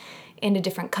up. In a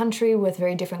different country with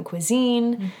very different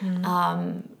cuisine,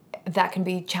 that can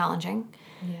be challenging.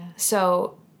 Yeah.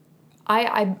 So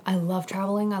I love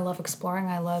traveling. I love exploring.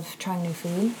 I love trying new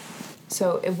food.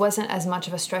 So it wasn't as much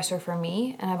of a stressor for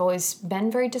me. And I've always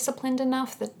been very disciplined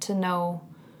enough to know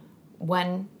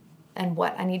when and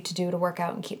what I need to do to work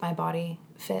out and keep my body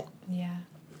fit. Yeah.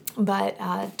 But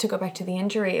to go back to the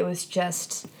injury, it was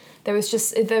just there was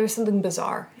something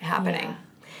bizarre happening.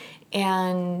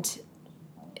 And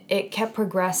it kept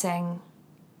progressing,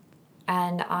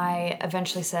 and I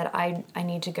eventually said, I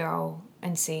need to go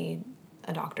and see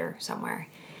a doctor somewhere.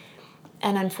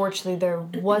 And unfortunately, there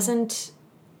wasn't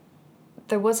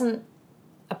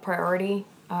a priority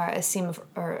or a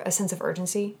sense of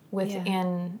urgency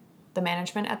within the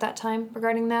management at that time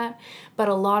regarding that. But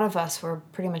a lot of us were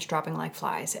pretty much dropping like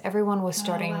flies. Everyone was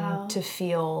starting to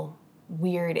feel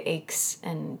weird aches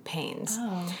and pains.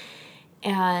 Oh.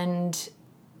 And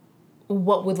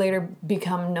what would later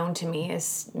become known to me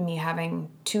is me having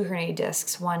 2 herniated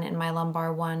discs, one in my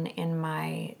lumbar, one in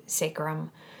my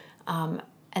sacrum, and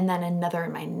then another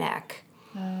in my neck.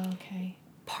 Oh, okay.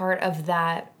 Part of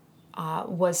that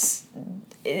was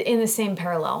in the same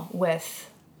parallel with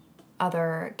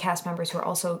other cast members who are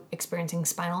also experiencing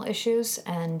spinal issues,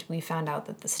 and we found out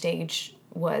that the stage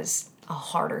was a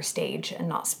harder stage and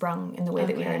not sprung in the way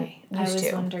that we were used to. I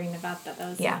was wondering about that. That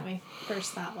was what my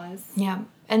first thought was. Yeah.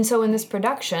 And so in this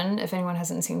production, if anyone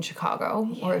hasn't seen Chicago,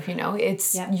 or if you know,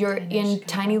 it's you're in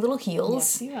tiny little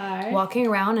heels, Yes, you are. walking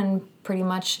around in pretty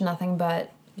much nothing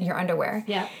but your underwear.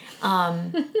 Yeah.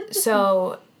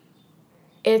 So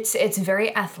it's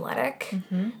very athletic,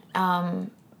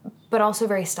 but also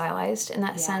very stylized in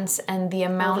that sense. And the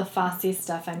amount all the Fosse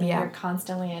stuff. I mean, you're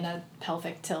constantly in a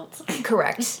pelvic tilt.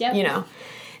 Correct. Yep. You know,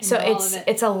 so And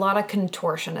it's a lot of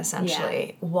contortion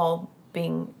essentially while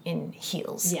being in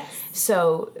heels. Yes.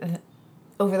 So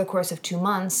over the course of 2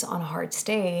 months on a hard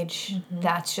stage,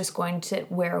 that's just going to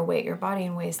wear away at your body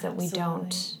in ways that we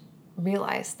don't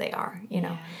realize they are, you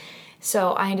know.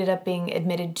 So I ended up being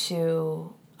admitted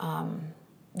to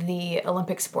the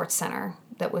Olympic Sports Center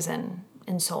that was in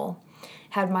Seoul.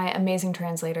 Had my amazing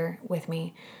translator with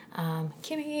me,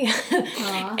 Kimmy,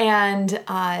 and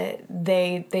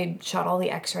they shot all the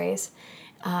X-rays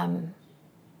and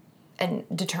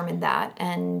determined that.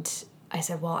 And I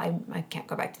said, well, I can't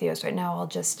go back to the U.S. right now.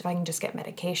 If I can just get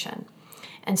medication.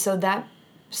 And so that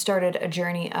started a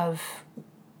journey of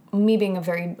me being a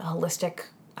very holistic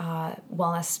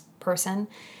wellness person.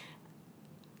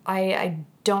 I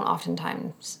don't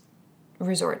oftentimes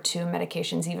resort to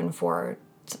medications even for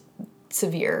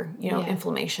severe,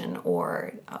 inflammation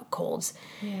or colds.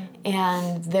 Yeah.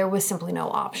 And there was simply no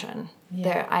option.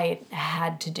 Yeah. I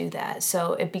had to do that.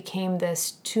 So it became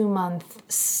this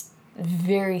 2-month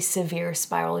very severe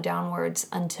spiral downwards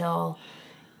until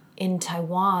in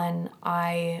Taiwan,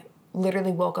 I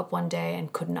literally woke up one day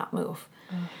and could not move.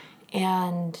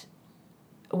 And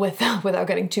without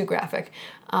getting too graphic,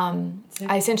 I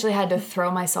essentially had to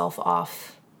throw myself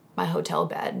off my hotel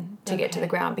bed to get to the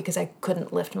ground because I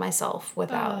couldn't lift myself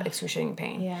without excruciating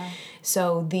pain. Yeah.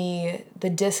 So the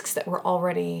discs that were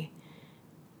already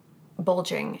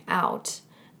bulging out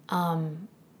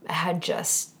had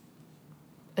just,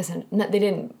 they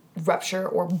didn't rupture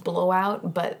or blow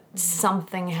out, but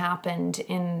something happened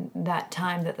in that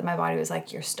time that my body was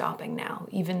like, you're stopping now,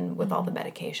 even with all the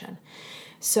medication.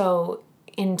 So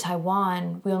in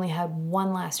Taiwan, we only had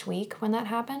 1 last week when that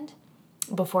happened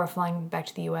before flying back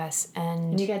to the U.S.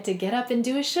 And you got to get up and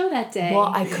do a show that day.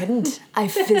 Well, I couldn't. I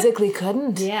physically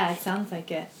couldn't. Yeah, it sounds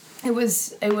like it. It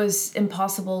was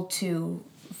impossible to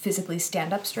physically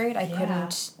stand up straight. I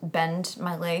couldn't bend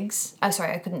my legs. I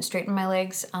couldn't straighten my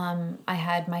legs. I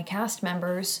had my cast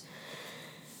members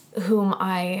whom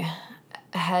I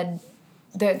had,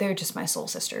 they're just my soul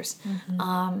sisters.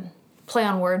 Play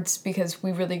on words because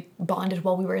we really bonded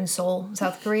while we were in Seoul,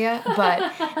 South Korea.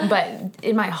 But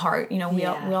in my heart, we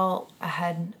all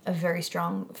had a very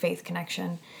strong faith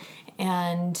connection.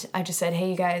 And I just said, hey,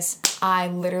 you guys, I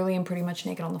literally am pretty much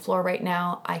naked on the floor right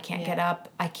now. I can't get up.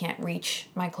 I can't reach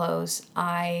my clothes.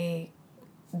 The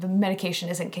medication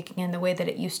isn't kicking in the way that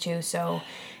it used to. So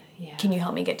can you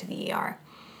help me get to the ER?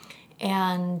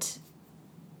 And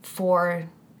 4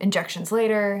 injections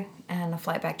later and a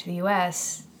flight back to the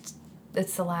US,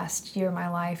 it's the last year of my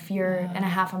life. Year and a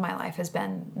half of my life has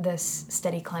been this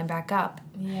steady climb back up.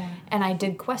 Yeah. And I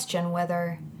did question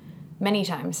whether, many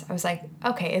times, I was like,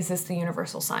 okay, is this the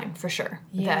universal sign for sure?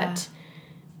 That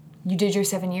you did your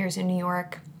 7 years in New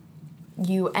York,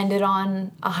 you ended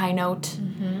on a high note,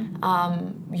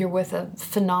 you're with a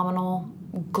phenomenal,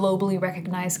 globally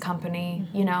recognized company,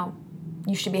 you know,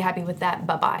 you should be happy with that,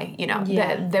 bye-bye, you know,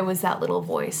 there was that little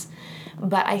voice.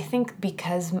 But I think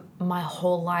because my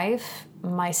whole life,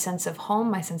 my sense of home,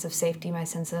 my sense of safety, my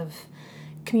sense of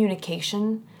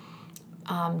communication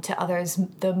to others,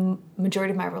 the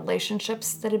majority of my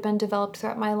relationships that had been developed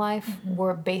throughout my life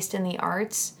were based in the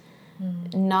arts,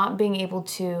 not being able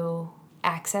to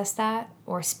access that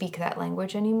or speak that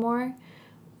language anymore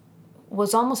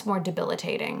was almost more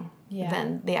debilitating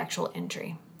than the actual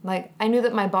injury. Like, I knew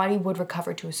that my body would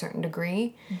recover to a certain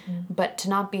degree, but to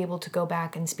not be able to go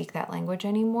back and speak that language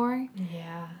anymore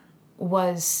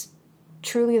was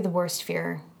truly the worst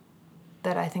fear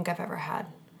that I think I've ever had.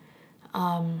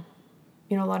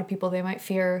 You know, a lot of people, they might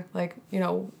fear, like, you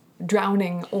know,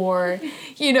 drowning or,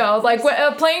 you know, like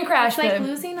a plane crash. It's like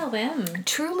losing a limb.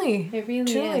 Truly. It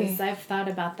really is. I've thought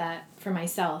about that for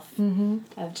myself,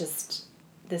 of just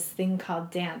this thing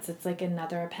called dance. It's like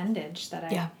another appendage that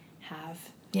I have.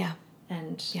 Yeah.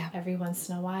 And every once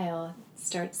in a while,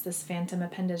 this phantom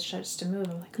appendage starts to move.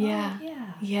 I'm like,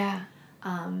 Yeah.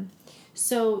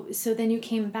 So then you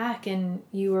came back and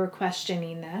you were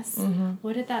questioning this.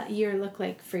 What did that year look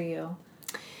like for you?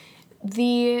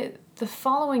 The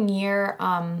following year,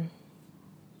 I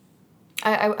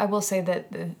will say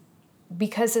that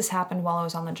because this happened while I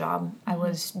was on the job, I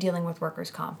was dealing with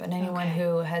workers' comp. And anyone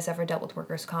who has ever dealt with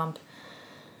workers' comp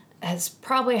has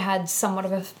probably had somewhat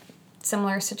of a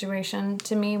similar situation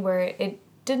to me where it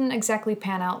didn't exactly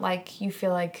pan out like you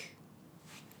feel like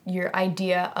your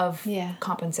idea of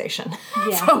compensation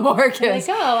from work is.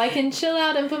 Like, oh, I can chill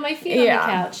out and put my feet on the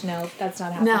couch. No, that's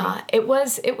not happening. No, it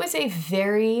was a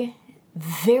very,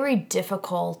 very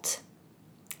difficult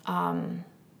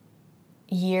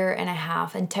year and a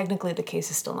half, and technically the case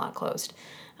is still not closed,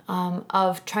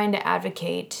 of trying to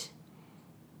advocate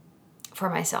for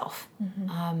myself.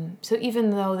 So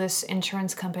even though this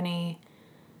insurance company,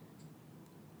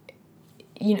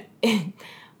 you know,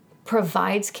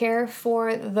 provides care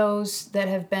for those that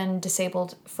have been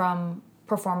disabled from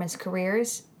performance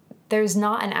careers, there's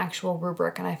not an actual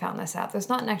rubric, and I found this out. There's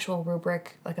not an actual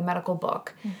rubric, like a medical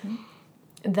book,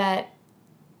 that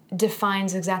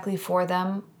defines exactly for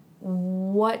them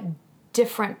what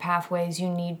different pathways you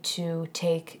need to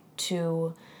take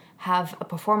to have a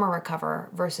performer recover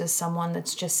versus someone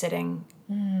that's just sitting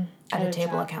at a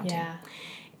table accounting.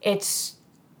 It's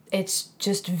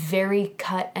just very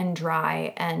cut and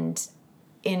dry, and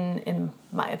in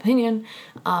my opinion,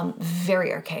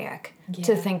 very archaic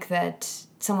to think that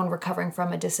someone recovering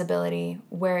from a disability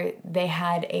where they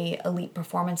had a elite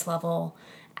performance level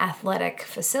athletic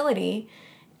facility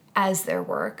as their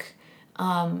work,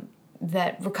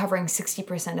 that recovering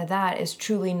 60% of that is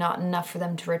truly not enough for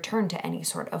them to return to any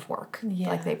sort of work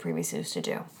like they previously used to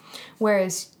do.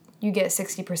 Whereas you get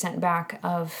 60% back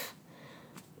of,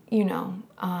 you know,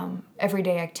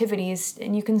 everyday activities,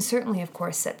 and you can certainly, of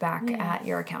course, sit back at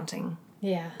your accounting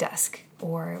desk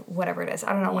or whatever it is.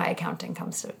 I don't know why accounting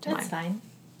comes to mind. That's fine.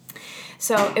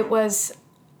 So it was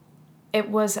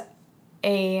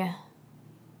a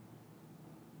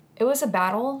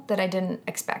battle that I didn't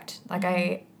expect. Like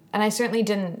I certainly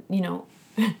didn't, you know,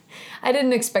 I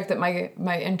didn't expect that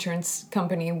my insurance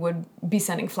company would be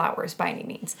sending flowers by any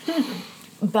means.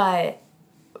 But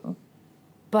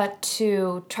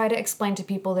to try to explain to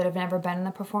people that have never been in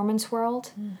the performance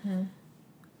world,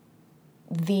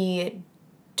 the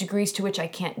degrees to which I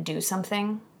can't do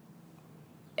something,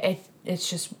 it's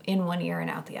just in one ear and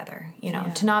out the other. You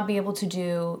know, to not be able to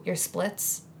do your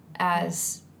splits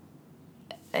as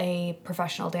a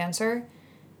professional dancer,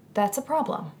 that's a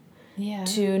problem.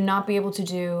 To not be able to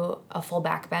do a full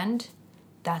back bend,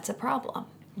 that's a problem.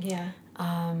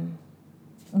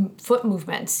 Foot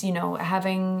movements, you know,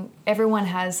 everyone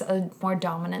has a more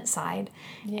dominant side,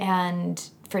 and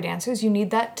for dancers, you need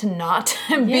that to not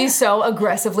be so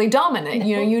aggressively dominant.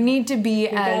 You know, you need to be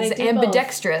as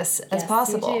ambidextrous as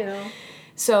possible. You do.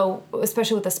 So,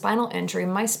 especially with the spinal injury,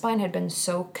 my spine had been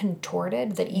so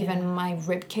contorted that even my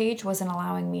rib cage wasn't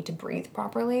allowing me to breathe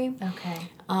properly.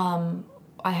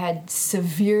 I had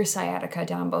severe sciatica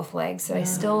down both legs. So I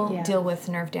still deal with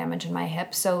nerve damage in my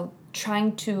hip. So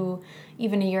trying to,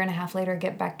 even a year and a half later,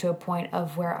 get back to a point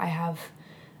of where I have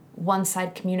one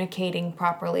side communicating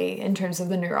properly in terms of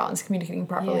the neurons communicating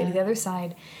properly to the other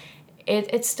side,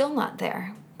 it's still not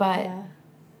there. But Yeah.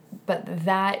 but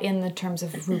that in the terms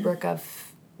of rubric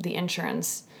of the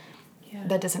insurance, Yeah.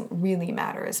 that doesn't really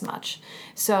matter as much.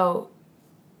 So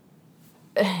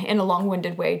in a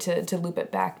long-winded way to loop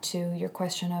it back to your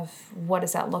question of what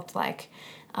does that look like,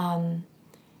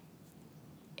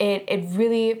 it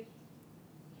really,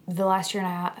 the last year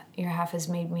and a half has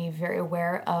made me very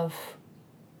aware of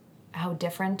how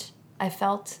different I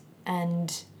felt,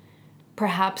 and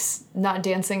perhaps not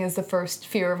dancing is the first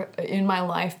fear in my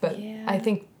life, but Yeah. I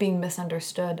think being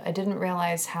misunderstood. I didn't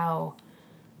realize how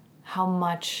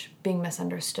much being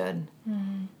misunderstood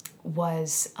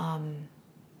was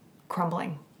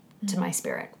crumbling to my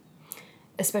spirit,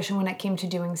 especially when it came to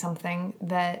doing something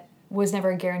that was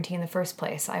never a guarantee in the first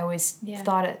place. I always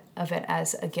thought of it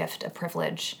as a gift, a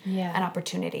privilege, an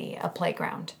opportunity, a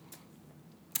playground.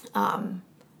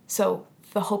 So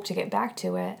the hope to get back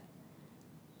to it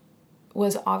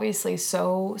was obviously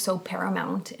so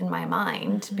paramount in my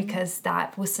mind, because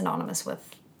that was synonymous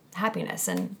with happiness.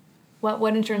 And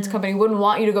what insurance company wouldn't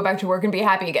want you to go back to work and be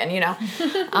happy again, you know?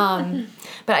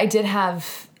 But I did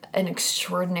have an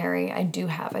extraordinary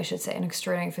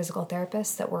physical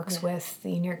therapist that works with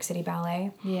the New York City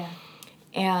Ballet. Yeah.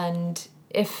 And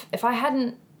if I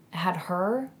hadn't had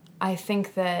her, I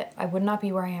think that I would not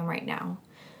be where I am right now.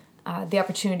 The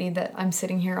opportunity that I'm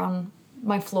sitting here on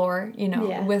my floor, you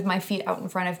know, with my feet out in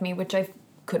front of me, which I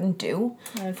couldn't do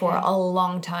for a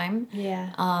long time. Yeah.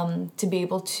 To be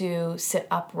able to sit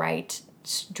upright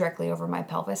directly over my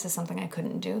pelvis is something I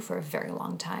couldn't do for a very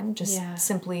long time. Just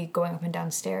simply going up and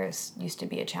down stairs used to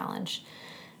be a challenge.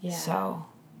 Yeah. So,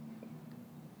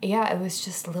 yeah, it was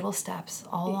just little steps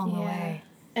all along the way.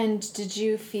 And did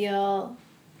you feel,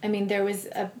 I mean, there was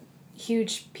a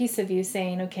huge piece of you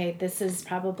saying, okay, this is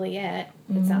probably it.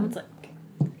 It sounds like.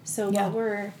 So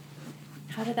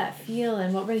how did that feel,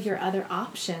 and what were your other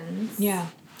options? Yeah.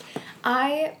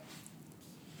 I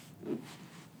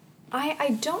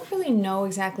don't really know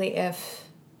exactly if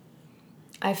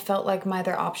I felt like my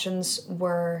other options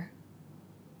were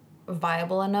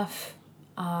viable enough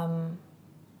to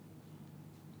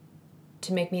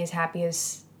make me as happy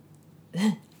as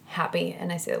happy,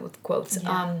 and I say that with quotes,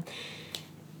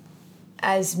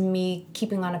 as me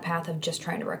keeping on a path of just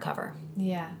trying to recover.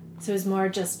 Yeah. So it was more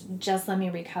just let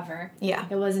me recover. Yeah.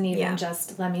 It wasn't even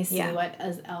just let me see what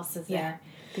else is Yeah. there,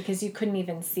 because you couldn't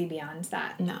even see beyond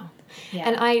that. No. Yeah.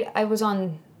 And I was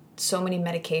on so many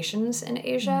medications in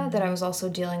Asia that I was also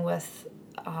dealing with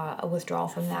a withdrawal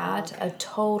from that, a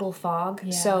total fog.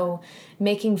 Yeah. So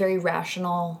making very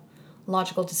rational,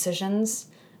 logical decisions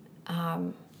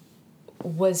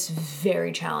was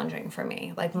very challenging for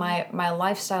me. Like my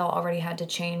lifestyle already had to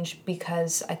change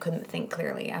because I couldn't think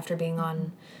clearly after being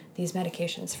on these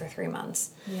medications for 3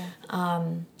 months. Yeah.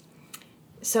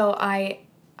 So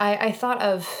I thought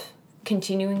of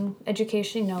continuing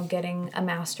education, you know, getting a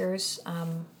master's,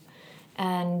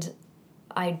 and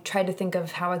I tried to think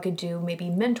of how I could do maybe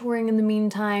mentoring in the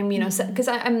meantime, you know, because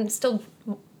I'm still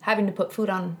having to put food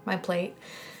on my plate.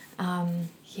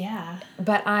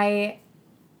 But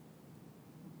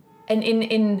and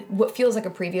in what feels like a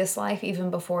previous life, even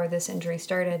before this injury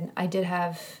started, I did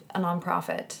have a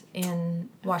nonprofit in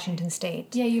Washington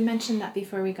State. Yeah, you mentioned that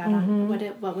before we got on.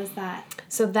 What was that?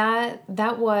 So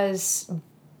that was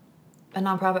a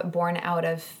nonprofit born out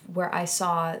of where I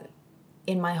saw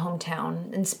in my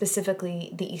hometown, and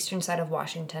specifically the eastern side of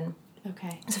Washington.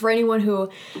 Okay. So for anyone who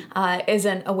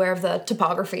isn't aware of the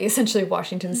topography, essentially, of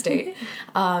Washington State,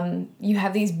 you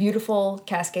have these beautiful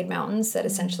Cascade Mountains that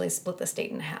essentially split the state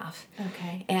in half.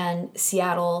 Okay. And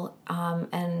Seattle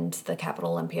and the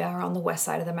capital, Olympia, are on the west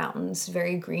side of the mountains.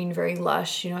 Very green, very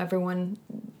lush. You know, everyone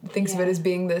thinks of it as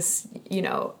being this, you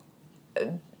know,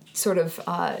 sort of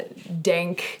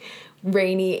dank,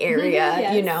 rainy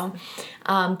area, you know.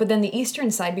 But then the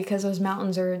eastern side, because those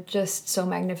mountains are just so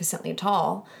magnificently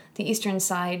tall, the eastern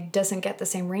side doesn't get the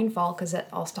same rainfall because it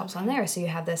all stops on there. So you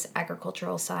have this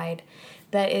agricultural side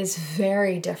that is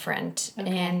very different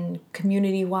in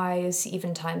community-wise,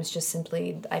 even times just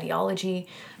simply ideology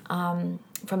from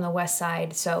the west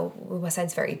side. So the west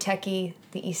side's very techy.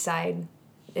 The east side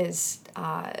is,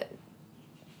 I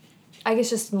guess,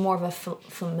 just more of a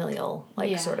familial,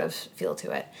 sort of feel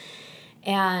to it.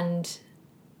 And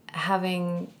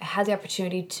having had the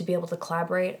opportunity to be able to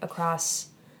collaborate across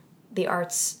the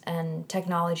arts and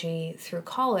technology through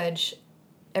college,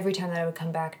 every time that I would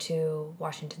come back to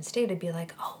Washington State, I'd be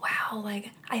like, oh, wow,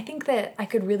 like, I think that I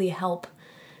could really help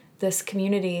this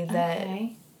community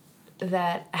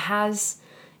that has,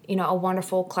 you know, a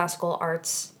wonderful classical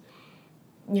arts,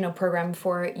 you know, program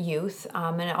for youth.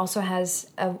 And it also has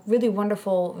a really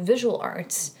wonderful visual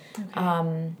arts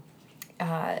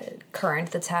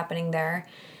current that's happening there.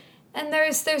 And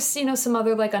there's some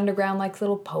other like underground like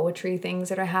little poetry things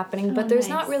that are happening, but there's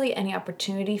not really any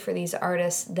opportunity for these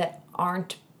artists that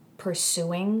aren't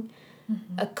pursuing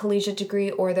a collegiate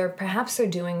degree, or they're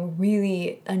doing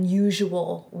really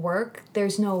unusual work.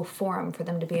 There's no forum for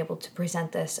them to be able to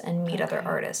present this and meet other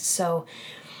artists. So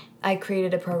I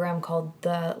created a program called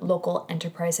the Local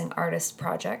Enterprising Artists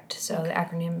Project. So the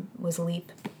acronym was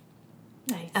LEAP.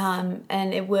 Nice.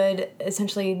 And it would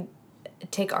essentially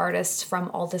take artists from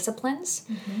all disciplines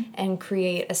and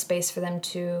create a space for them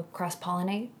to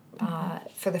cross-pollinate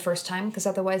for the first time, because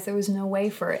otherwise there was no way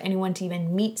for anyone to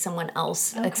even meet someone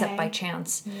else except by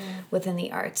chance within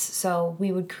the arts. So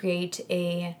we would create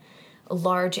a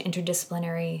large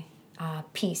interdisciplinary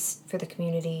piece for the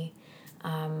community,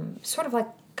 sort of like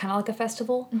kind of like a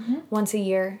festival once a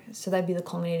year. So that'd be the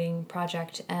culminating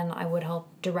project, and I would help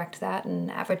direct that and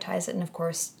advertise it, and of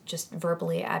course just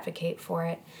verbally advocate for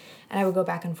it. And I would go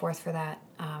back and forth for that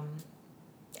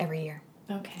every year.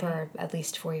 Okay. For at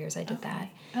least 4 years I did that.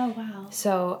 Oh, wow.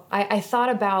 So I thought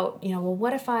about, well,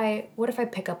 what if I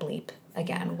pick up LEAP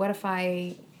again? What if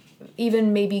I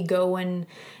even maybe go and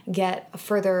get a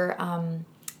further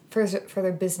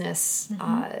business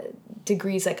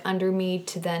degrees like under me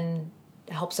to then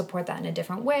help support that in a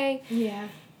different way. Yeah.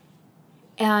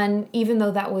 And even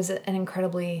though that was an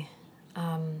incredibly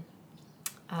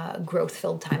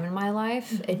growth-filled time in my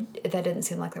life, that didn't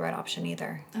seem like the right option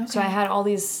either. Okay. So I had all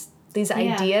these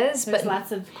ideas, there's but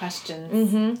lots of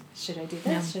questions. Should I do this?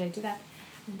 Yeah. Should I do that?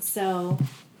 And so,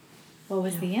 what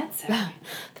was the answer?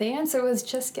 The answer was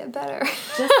just get better.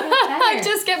 Just get better.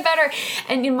 Just get better.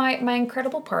 And my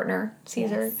incredible partner,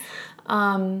 Caesar,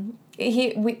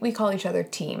 we call each other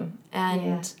team,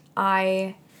 and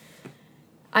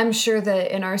I'm sure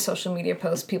that in our social media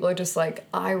posts, people are just like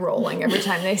eye rolling every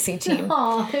time they see team.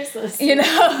 Oh, they're so sweet.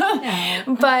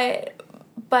 No.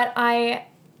 But I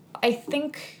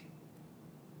think,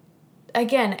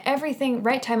 again, everything,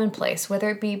 right time and place, whether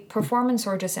it be performance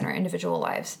or just in our individual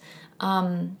lives,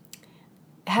 had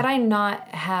I not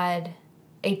had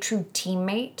a true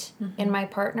teammate in my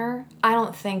partner, I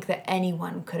don't think that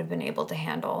anyone could have been able to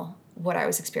handle what I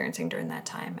was experiencing during that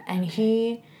time. And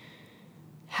he,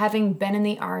 having been in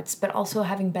the arts, but also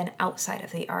having been outside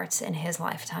of the arts in his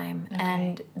lifetime,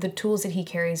 and the tools that he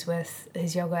carries with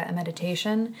his yoga and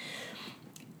meditation,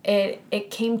 it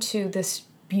came to this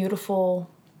beautiful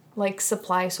like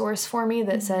supply source for me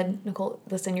that said, Nicole,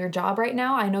 listen, your job right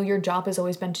now, I know your job has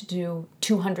always been to do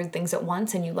 200 things at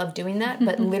once and you love doing that,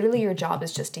 but literally your job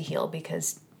is just to heal,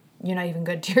 because you're not even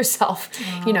good to yourself,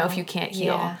 if you can't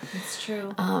heal. Yeah, it's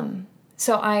true.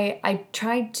 So I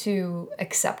tried to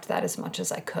accept that as much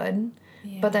as I could,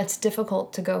 but that's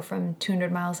difficult to go from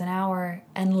 200 miles an hour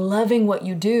and loving what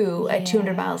you do at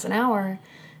 200 miles an hour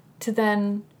to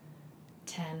then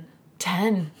 10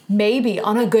 maybe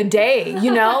on a good day,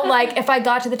 like if I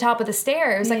got to the top of the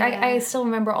stairs, like I still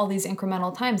remember all these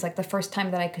incremental times, like the first time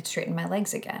that I could straighten my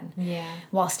legs again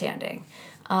while standing,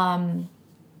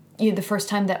 the first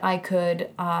time that I could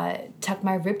tuck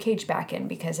my rib cage back in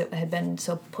because it had been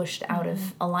so pushed out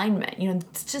of alignment.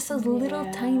 It's just those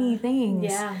little tiny things.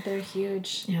 Yeah, they're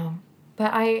huge.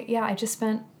 But I just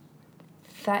spent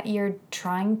that year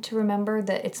trying to remember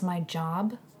that it's my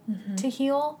job to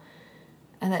heal,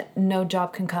 and that no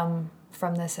job can come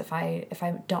from this if I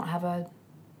don't have a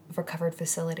recovered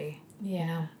facility.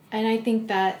 Yeah. And I think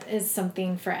that is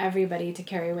something for everybody to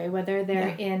carry away, whether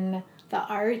they're in the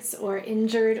arts or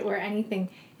injured or anything.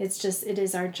 It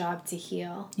is our job to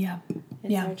heal. Yeah.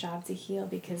 It's our job to heal,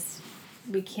 because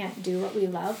we can't do what we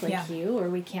love like you, or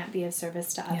we can't be of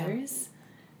service to others.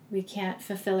 We can't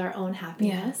fulfill our own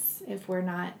happiness if we're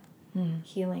not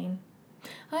healing.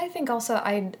 I think also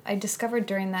I discovered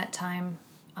during that time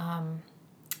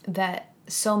that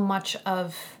so much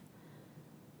of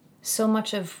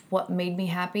what made me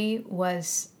happy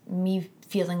was me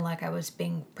feeling like I was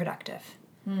being productive.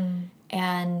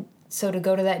 And so to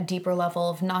go to that deeper level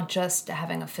of not just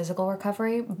having a physical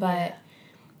recovery, but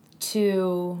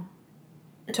to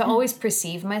always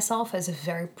perceive myself as a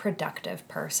very productive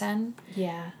person.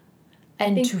 Yeah.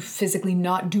 And to physically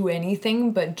not do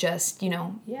anything but just,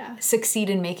 succeed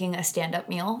in making a stand-up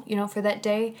meal, for that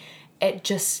day. It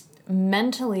just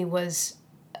mentally was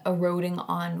eroding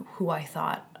on who I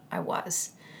thought I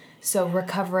was. So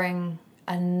recovering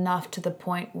enough to the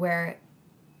point where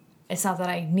it's not that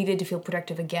I needed to feel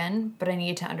productive again, but I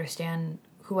needed to understand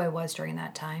who I was during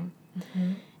that time.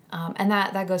 And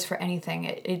that goes for anything.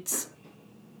 It's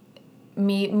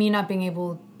me not being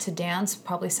able to dance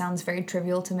probably sounds very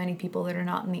trivial to many people that are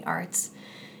not in the arts,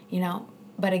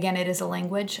 but again, it is a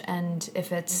language, and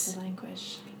if it's a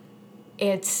language.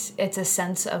 it's a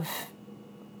sense of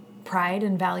pride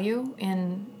and value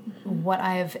in what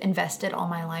I've invested all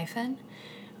my life in.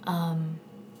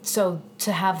 So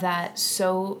to have that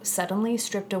so suddenly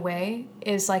stripped away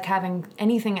is like having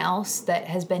anything else that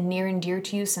has been near and dear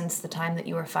to you since the time that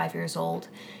you were 5 years old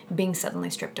being suddenly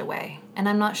stripped away. And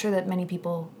I'm not sure that many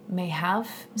people may have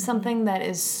something that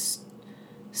is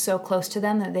so close to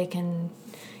them that they can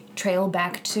trail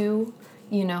back to,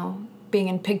 you know, being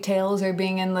in pigtails or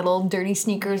being in little dirty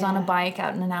sneakers on a bike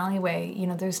out in an alleyway. You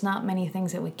know, there's not many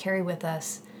things that we carry with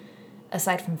us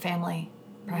aside from family,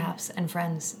 perhaps, and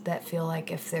friends that feel like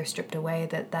if they're stripped away,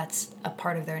 that's a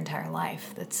part of their entire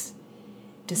life that's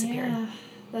disappeared. Yeah,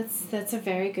 that's a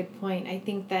very good point. I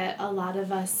think that a lot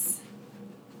of us,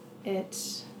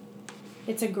 it's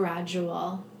a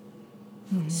gradual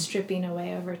stripping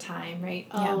away over time, right?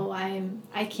 Oh,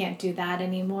 I can't do that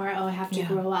anymore. Oh, I have to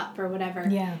grow up or whatever.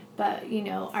 Yeah. But, you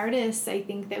know, artists, I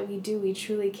think that we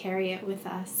truly carry it with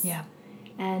us. Yeah.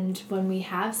 And when we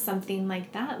have something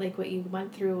like that, like what you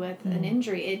went through with an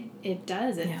injury, it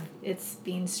does. It's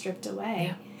being stripped away.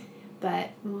 Yeah.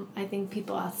 But I think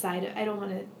people outside, I don't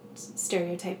want to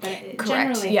stereotype, but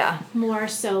generally more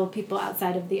so people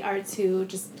outside of the arts who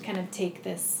just kind of take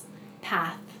this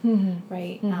path,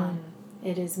 right?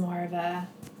 It is more of a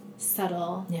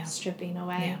subtle stripping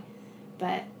away. Yeah.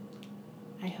 But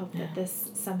I hope that this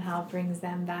somehow brings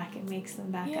them back and makes them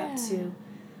back up to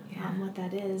what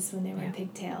that is when they were in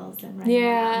pigtails and running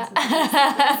around.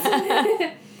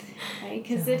 Right?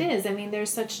 Because it is. I mean, there's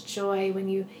such joy when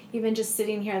you, even just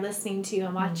sitting here listening to you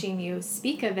and watching you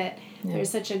speak of it,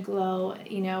 there's such a glow,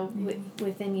 you know,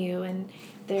 within you, and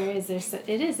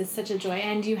it's such a joy,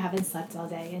 and you haven't slept all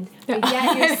day, and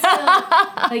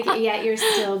yet you're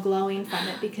still glowing from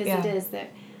it, because it is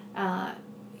that,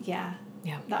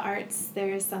 the arts, there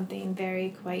is something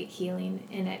very quite healing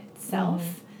in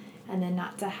itself. And then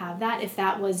not to have that, if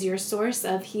that was your source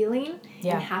of healing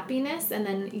and happiness, and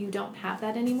then you don't have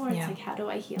that anymore, it's like, how do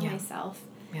I heal myself?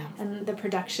 Yeah. And the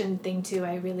production thing too,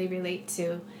 I really relate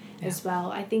to as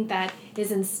well. I think that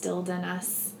is instilled in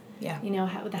us. Yeah. You know,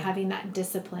 having that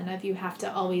discipline of, you have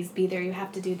to always be there. You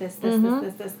have to do this, this,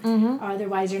 or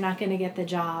otherwise you're not going to get the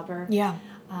job. Or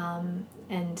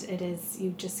and it is,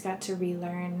 you just got to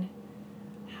relearn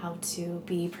how to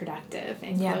be productive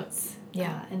in quotes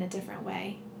in a different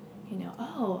way. You know,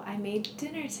 oh, I made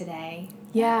dinner today.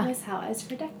 That was how I was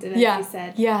productive, as you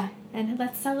said. Yeah. And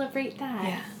let's celebrate that.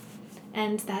 Yeah.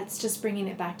 And that's just bringing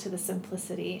it back to the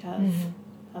simplicity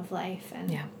of life.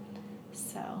 And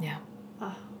so,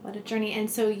 oh, what a journey.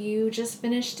 And so you just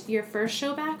finished your first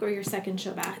show back or your second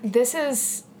show back? This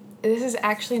is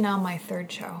actually now my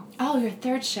third show. Oh, your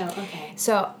third show. Okay.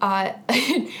 So,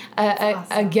 awesome.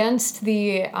 Against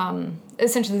the,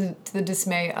 essentially to the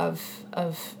dismay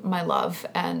of my love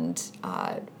and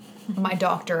my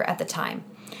doctor at the time,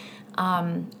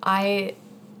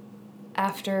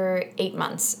 after 8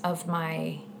 months of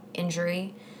my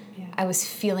injury, I was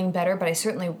feeling better, but I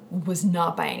certainly was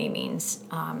not by any means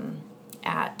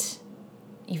at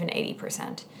even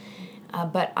 80%.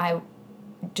 But I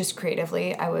just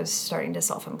creatively, I was starting to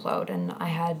self-implode, and I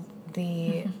had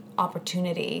the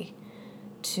opportunity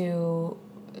to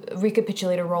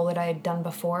recapitulate a role that I had done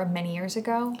before many years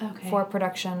ago for a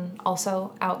production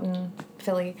also out in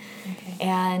Philly. Okay.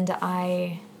 And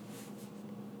I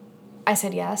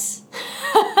said yes.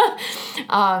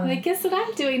 Like, guess what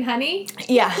I'm doing, honey?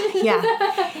 Yeah.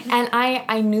 And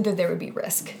I knew that there would be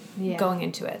risk going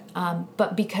into it.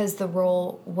 But because the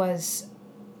role was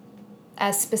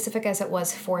as specific as it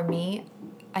was for me,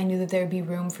 I knew that there would be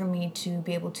room for me to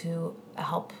be able to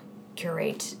help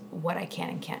curate what I can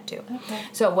and can't do. Okay.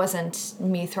 So it wasn't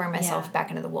me throwing myself back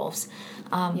into the wolves.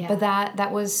 But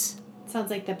that was...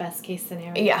 Sounds like the best case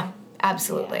scenario. Yeah,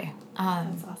 absolutely. Yeah.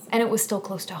 That's awesome. And it was still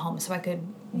close to home, so I could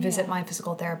visit my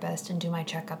physical therapist and do my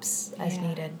checkups as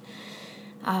needed.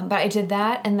 But I did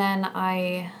that, and then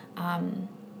I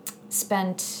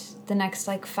spent the next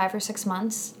 5 or 6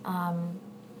 months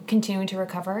continuing to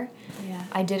recover. Yeah.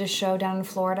 I did a show down in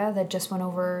Florida that just went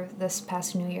over this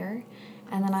past New Year,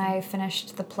 and then I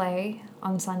finished the play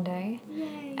on Sunday.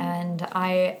 Yay. And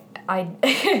I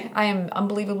am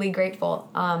unbelievably grateful.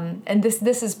 And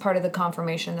this is part of the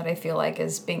confirmation that I feel like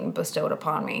is being bestowed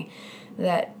upon me,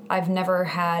 that I've never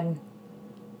had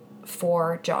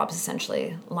 4 jobs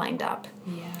essentially lined up.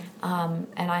 Yeah.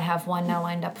 And I have one now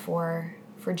lined up for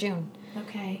June.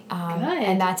 Okay. Good.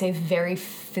 And that's a very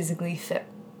physically fit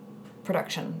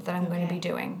production that I'm going to be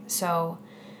doing. So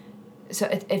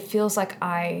it feels like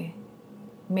I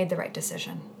made the right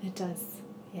decision. It does.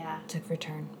 Yeah. To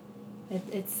return.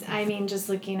 It's, I mean, just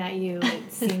looking at you,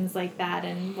 it seems like that,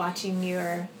 and watching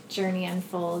your journey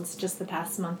unfolds just the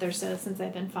past month or so since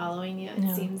I've been following you,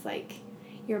 it seems like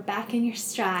you're back in your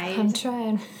stride. I'm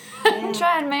trying. I'm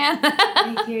trying, man.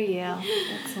 I hear you.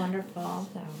 That's wonderful.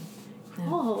 So,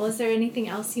 Cool. Was there anything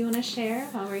else you want to share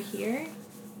while we're here?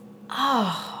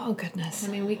 Oh goodness.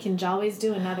 I mean, we can always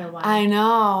do another one. I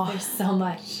know. There's so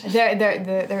much.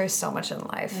 There is so much in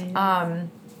life.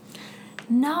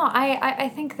 No,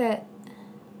 I think that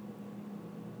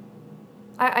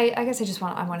I guess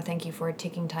I want to thank you for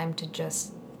taking time to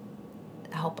just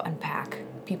help unpack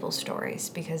people's stories,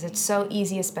 because it's so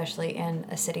easy, especially in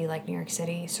a city like New York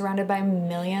City, surrounded by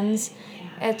millions.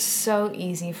 Yeah. It's so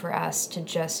easy for us to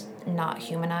just not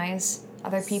humanize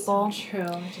other people. So true.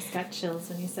 I just got chills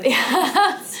when you said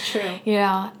that. It's true.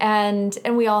 Yeah, and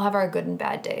we all have our good and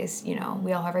bad days. You know,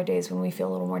 we all have our days when we feel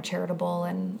a little more charitable,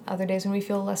 and other days when we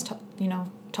feel less,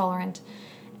 tolerant.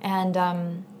 And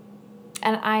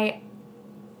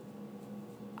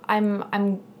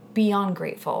I'm beyond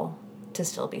grateful to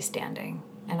still be standing.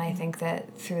 And I think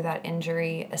that through that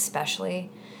injury, especially,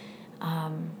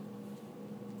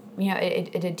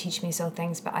 it did teach me so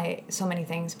many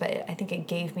things, but I think it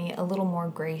gave me a little more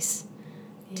grace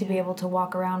to be able to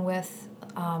walk around with,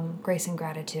 grace and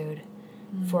gratitude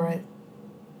for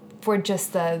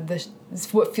just the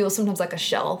what feels sometimes like a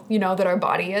shell, that our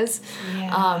body is.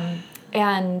 Yeah.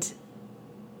 And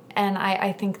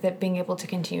I think that being able to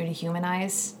continue to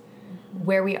humanize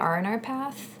where we are in our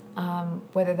path,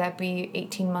 whether that be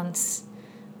 18 months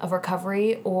of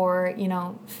recovery or,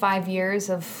 5 years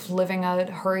of living a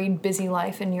hurried, busy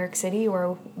life in New York City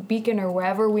or Beacon or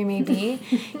wherever we may be,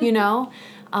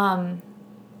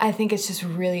 I think it's just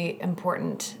really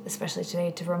important, especially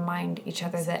today, to remind each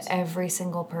other that every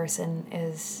single person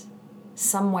is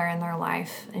somewhere in their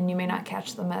life, and you may not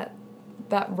catch them at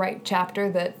that right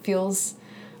chapter that feels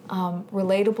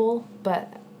relatable,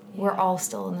 but we're all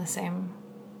still in the same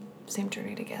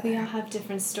journey together. We all have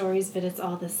different stories, but it's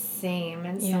all the same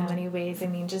in so many ways. I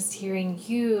mean, just hearing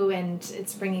you, and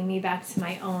it's bringing me back to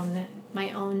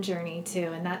my own journey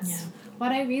too, and that's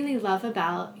what I really love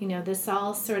about, this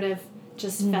all sort of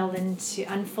just fell into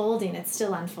unfolding. It's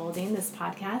still unfolding, this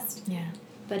podcast. Yeah.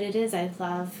 But it is, I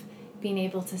love being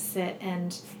able to sit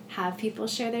and have people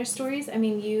share their stories. I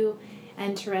mean, you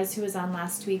and Therese, who was on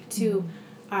last week too,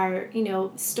 are,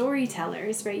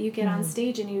 storytellers, right? You get on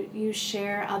stage and you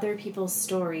share other people's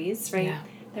stories, right? Yeah.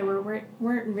 That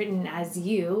weren't written as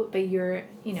you, but you're,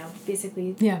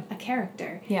 basically a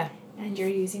character. Yeah. And you're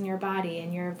using your body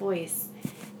and your voice.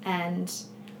 And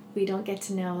we don't get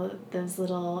to know those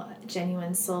little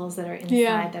genuine souls that are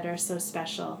inside that are so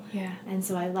special. Yeah. And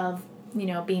so I love,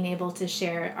 being able to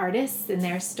share artists and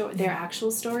their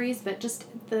actual stories, but just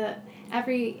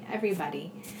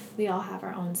everybody. We all have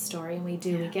our own story, and we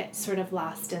get sort of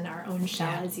lost in our own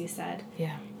shell, as you said.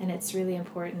 Yeah. And it's really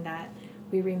important that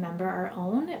we remember our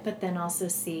own, but then also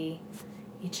see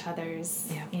each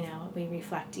other's, we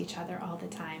reflect each other all the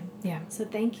time. Yeah. So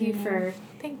thank you for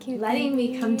letting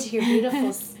me come to your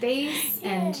beautiful space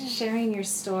and sharing your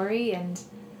story. And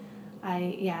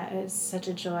it was such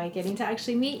a joy getting to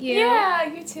actually meet you.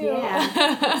 Yeah, you too.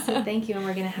 Yeah. So thank you, and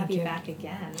we're going to have you back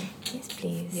again. Yes,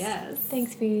 please. Yes.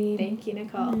 Thanks, baby. Thank you,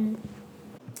 Nicole.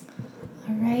 All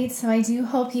right, so I do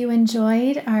hope you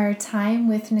enjoyed our time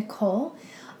with Nicole.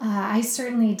 I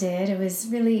certainly did. It was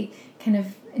really kind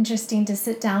of interesting to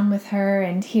sit down with her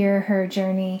and hear her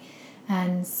journey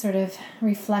and sort of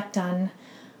reflect on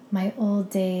my old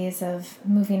days of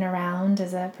moving around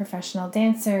as a professional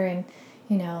dancer and,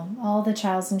 all the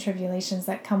trials and tribulations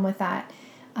that come with that.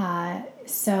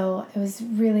 So it was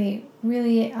really,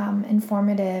 really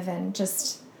informative and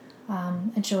just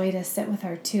a joy to sit with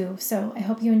her too. So I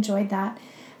hope you enjoyed that.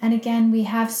 And again, we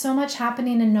have so much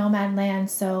happening in Nomad Land.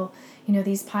 So,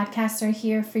 these podcasts are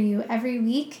here for you every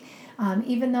week.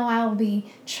 Even though I'll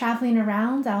be traveling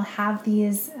around, I'll have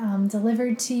these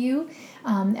delivered to you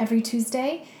every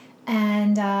Tuesday.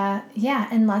 And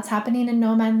and lots happening in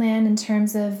Nomad Land in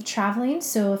terms of traveling.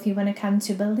 So if you want to come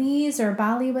to Belize or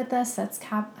Bali with us, that's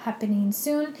happening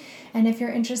soon. And if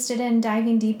you're interested in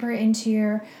diving deeper into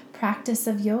your practice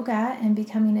of yoga and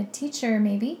becoming a teacher,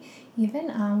 maybe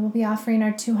even, we'll be offering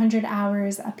our 200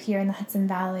 hours up here in the Hudson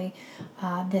Valley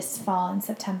this fall in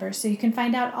September. So you can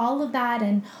find out all of that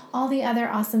and all the other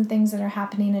awesome things that are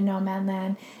happening in Nomad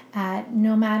Land at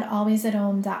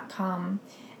nomadalwaysathome.com.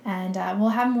 And we'll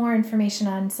have more information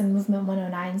on some Movement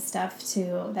 109 stuff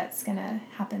too that's going to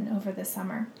happen over the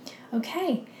summer.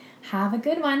 Okay, have a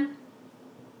good one.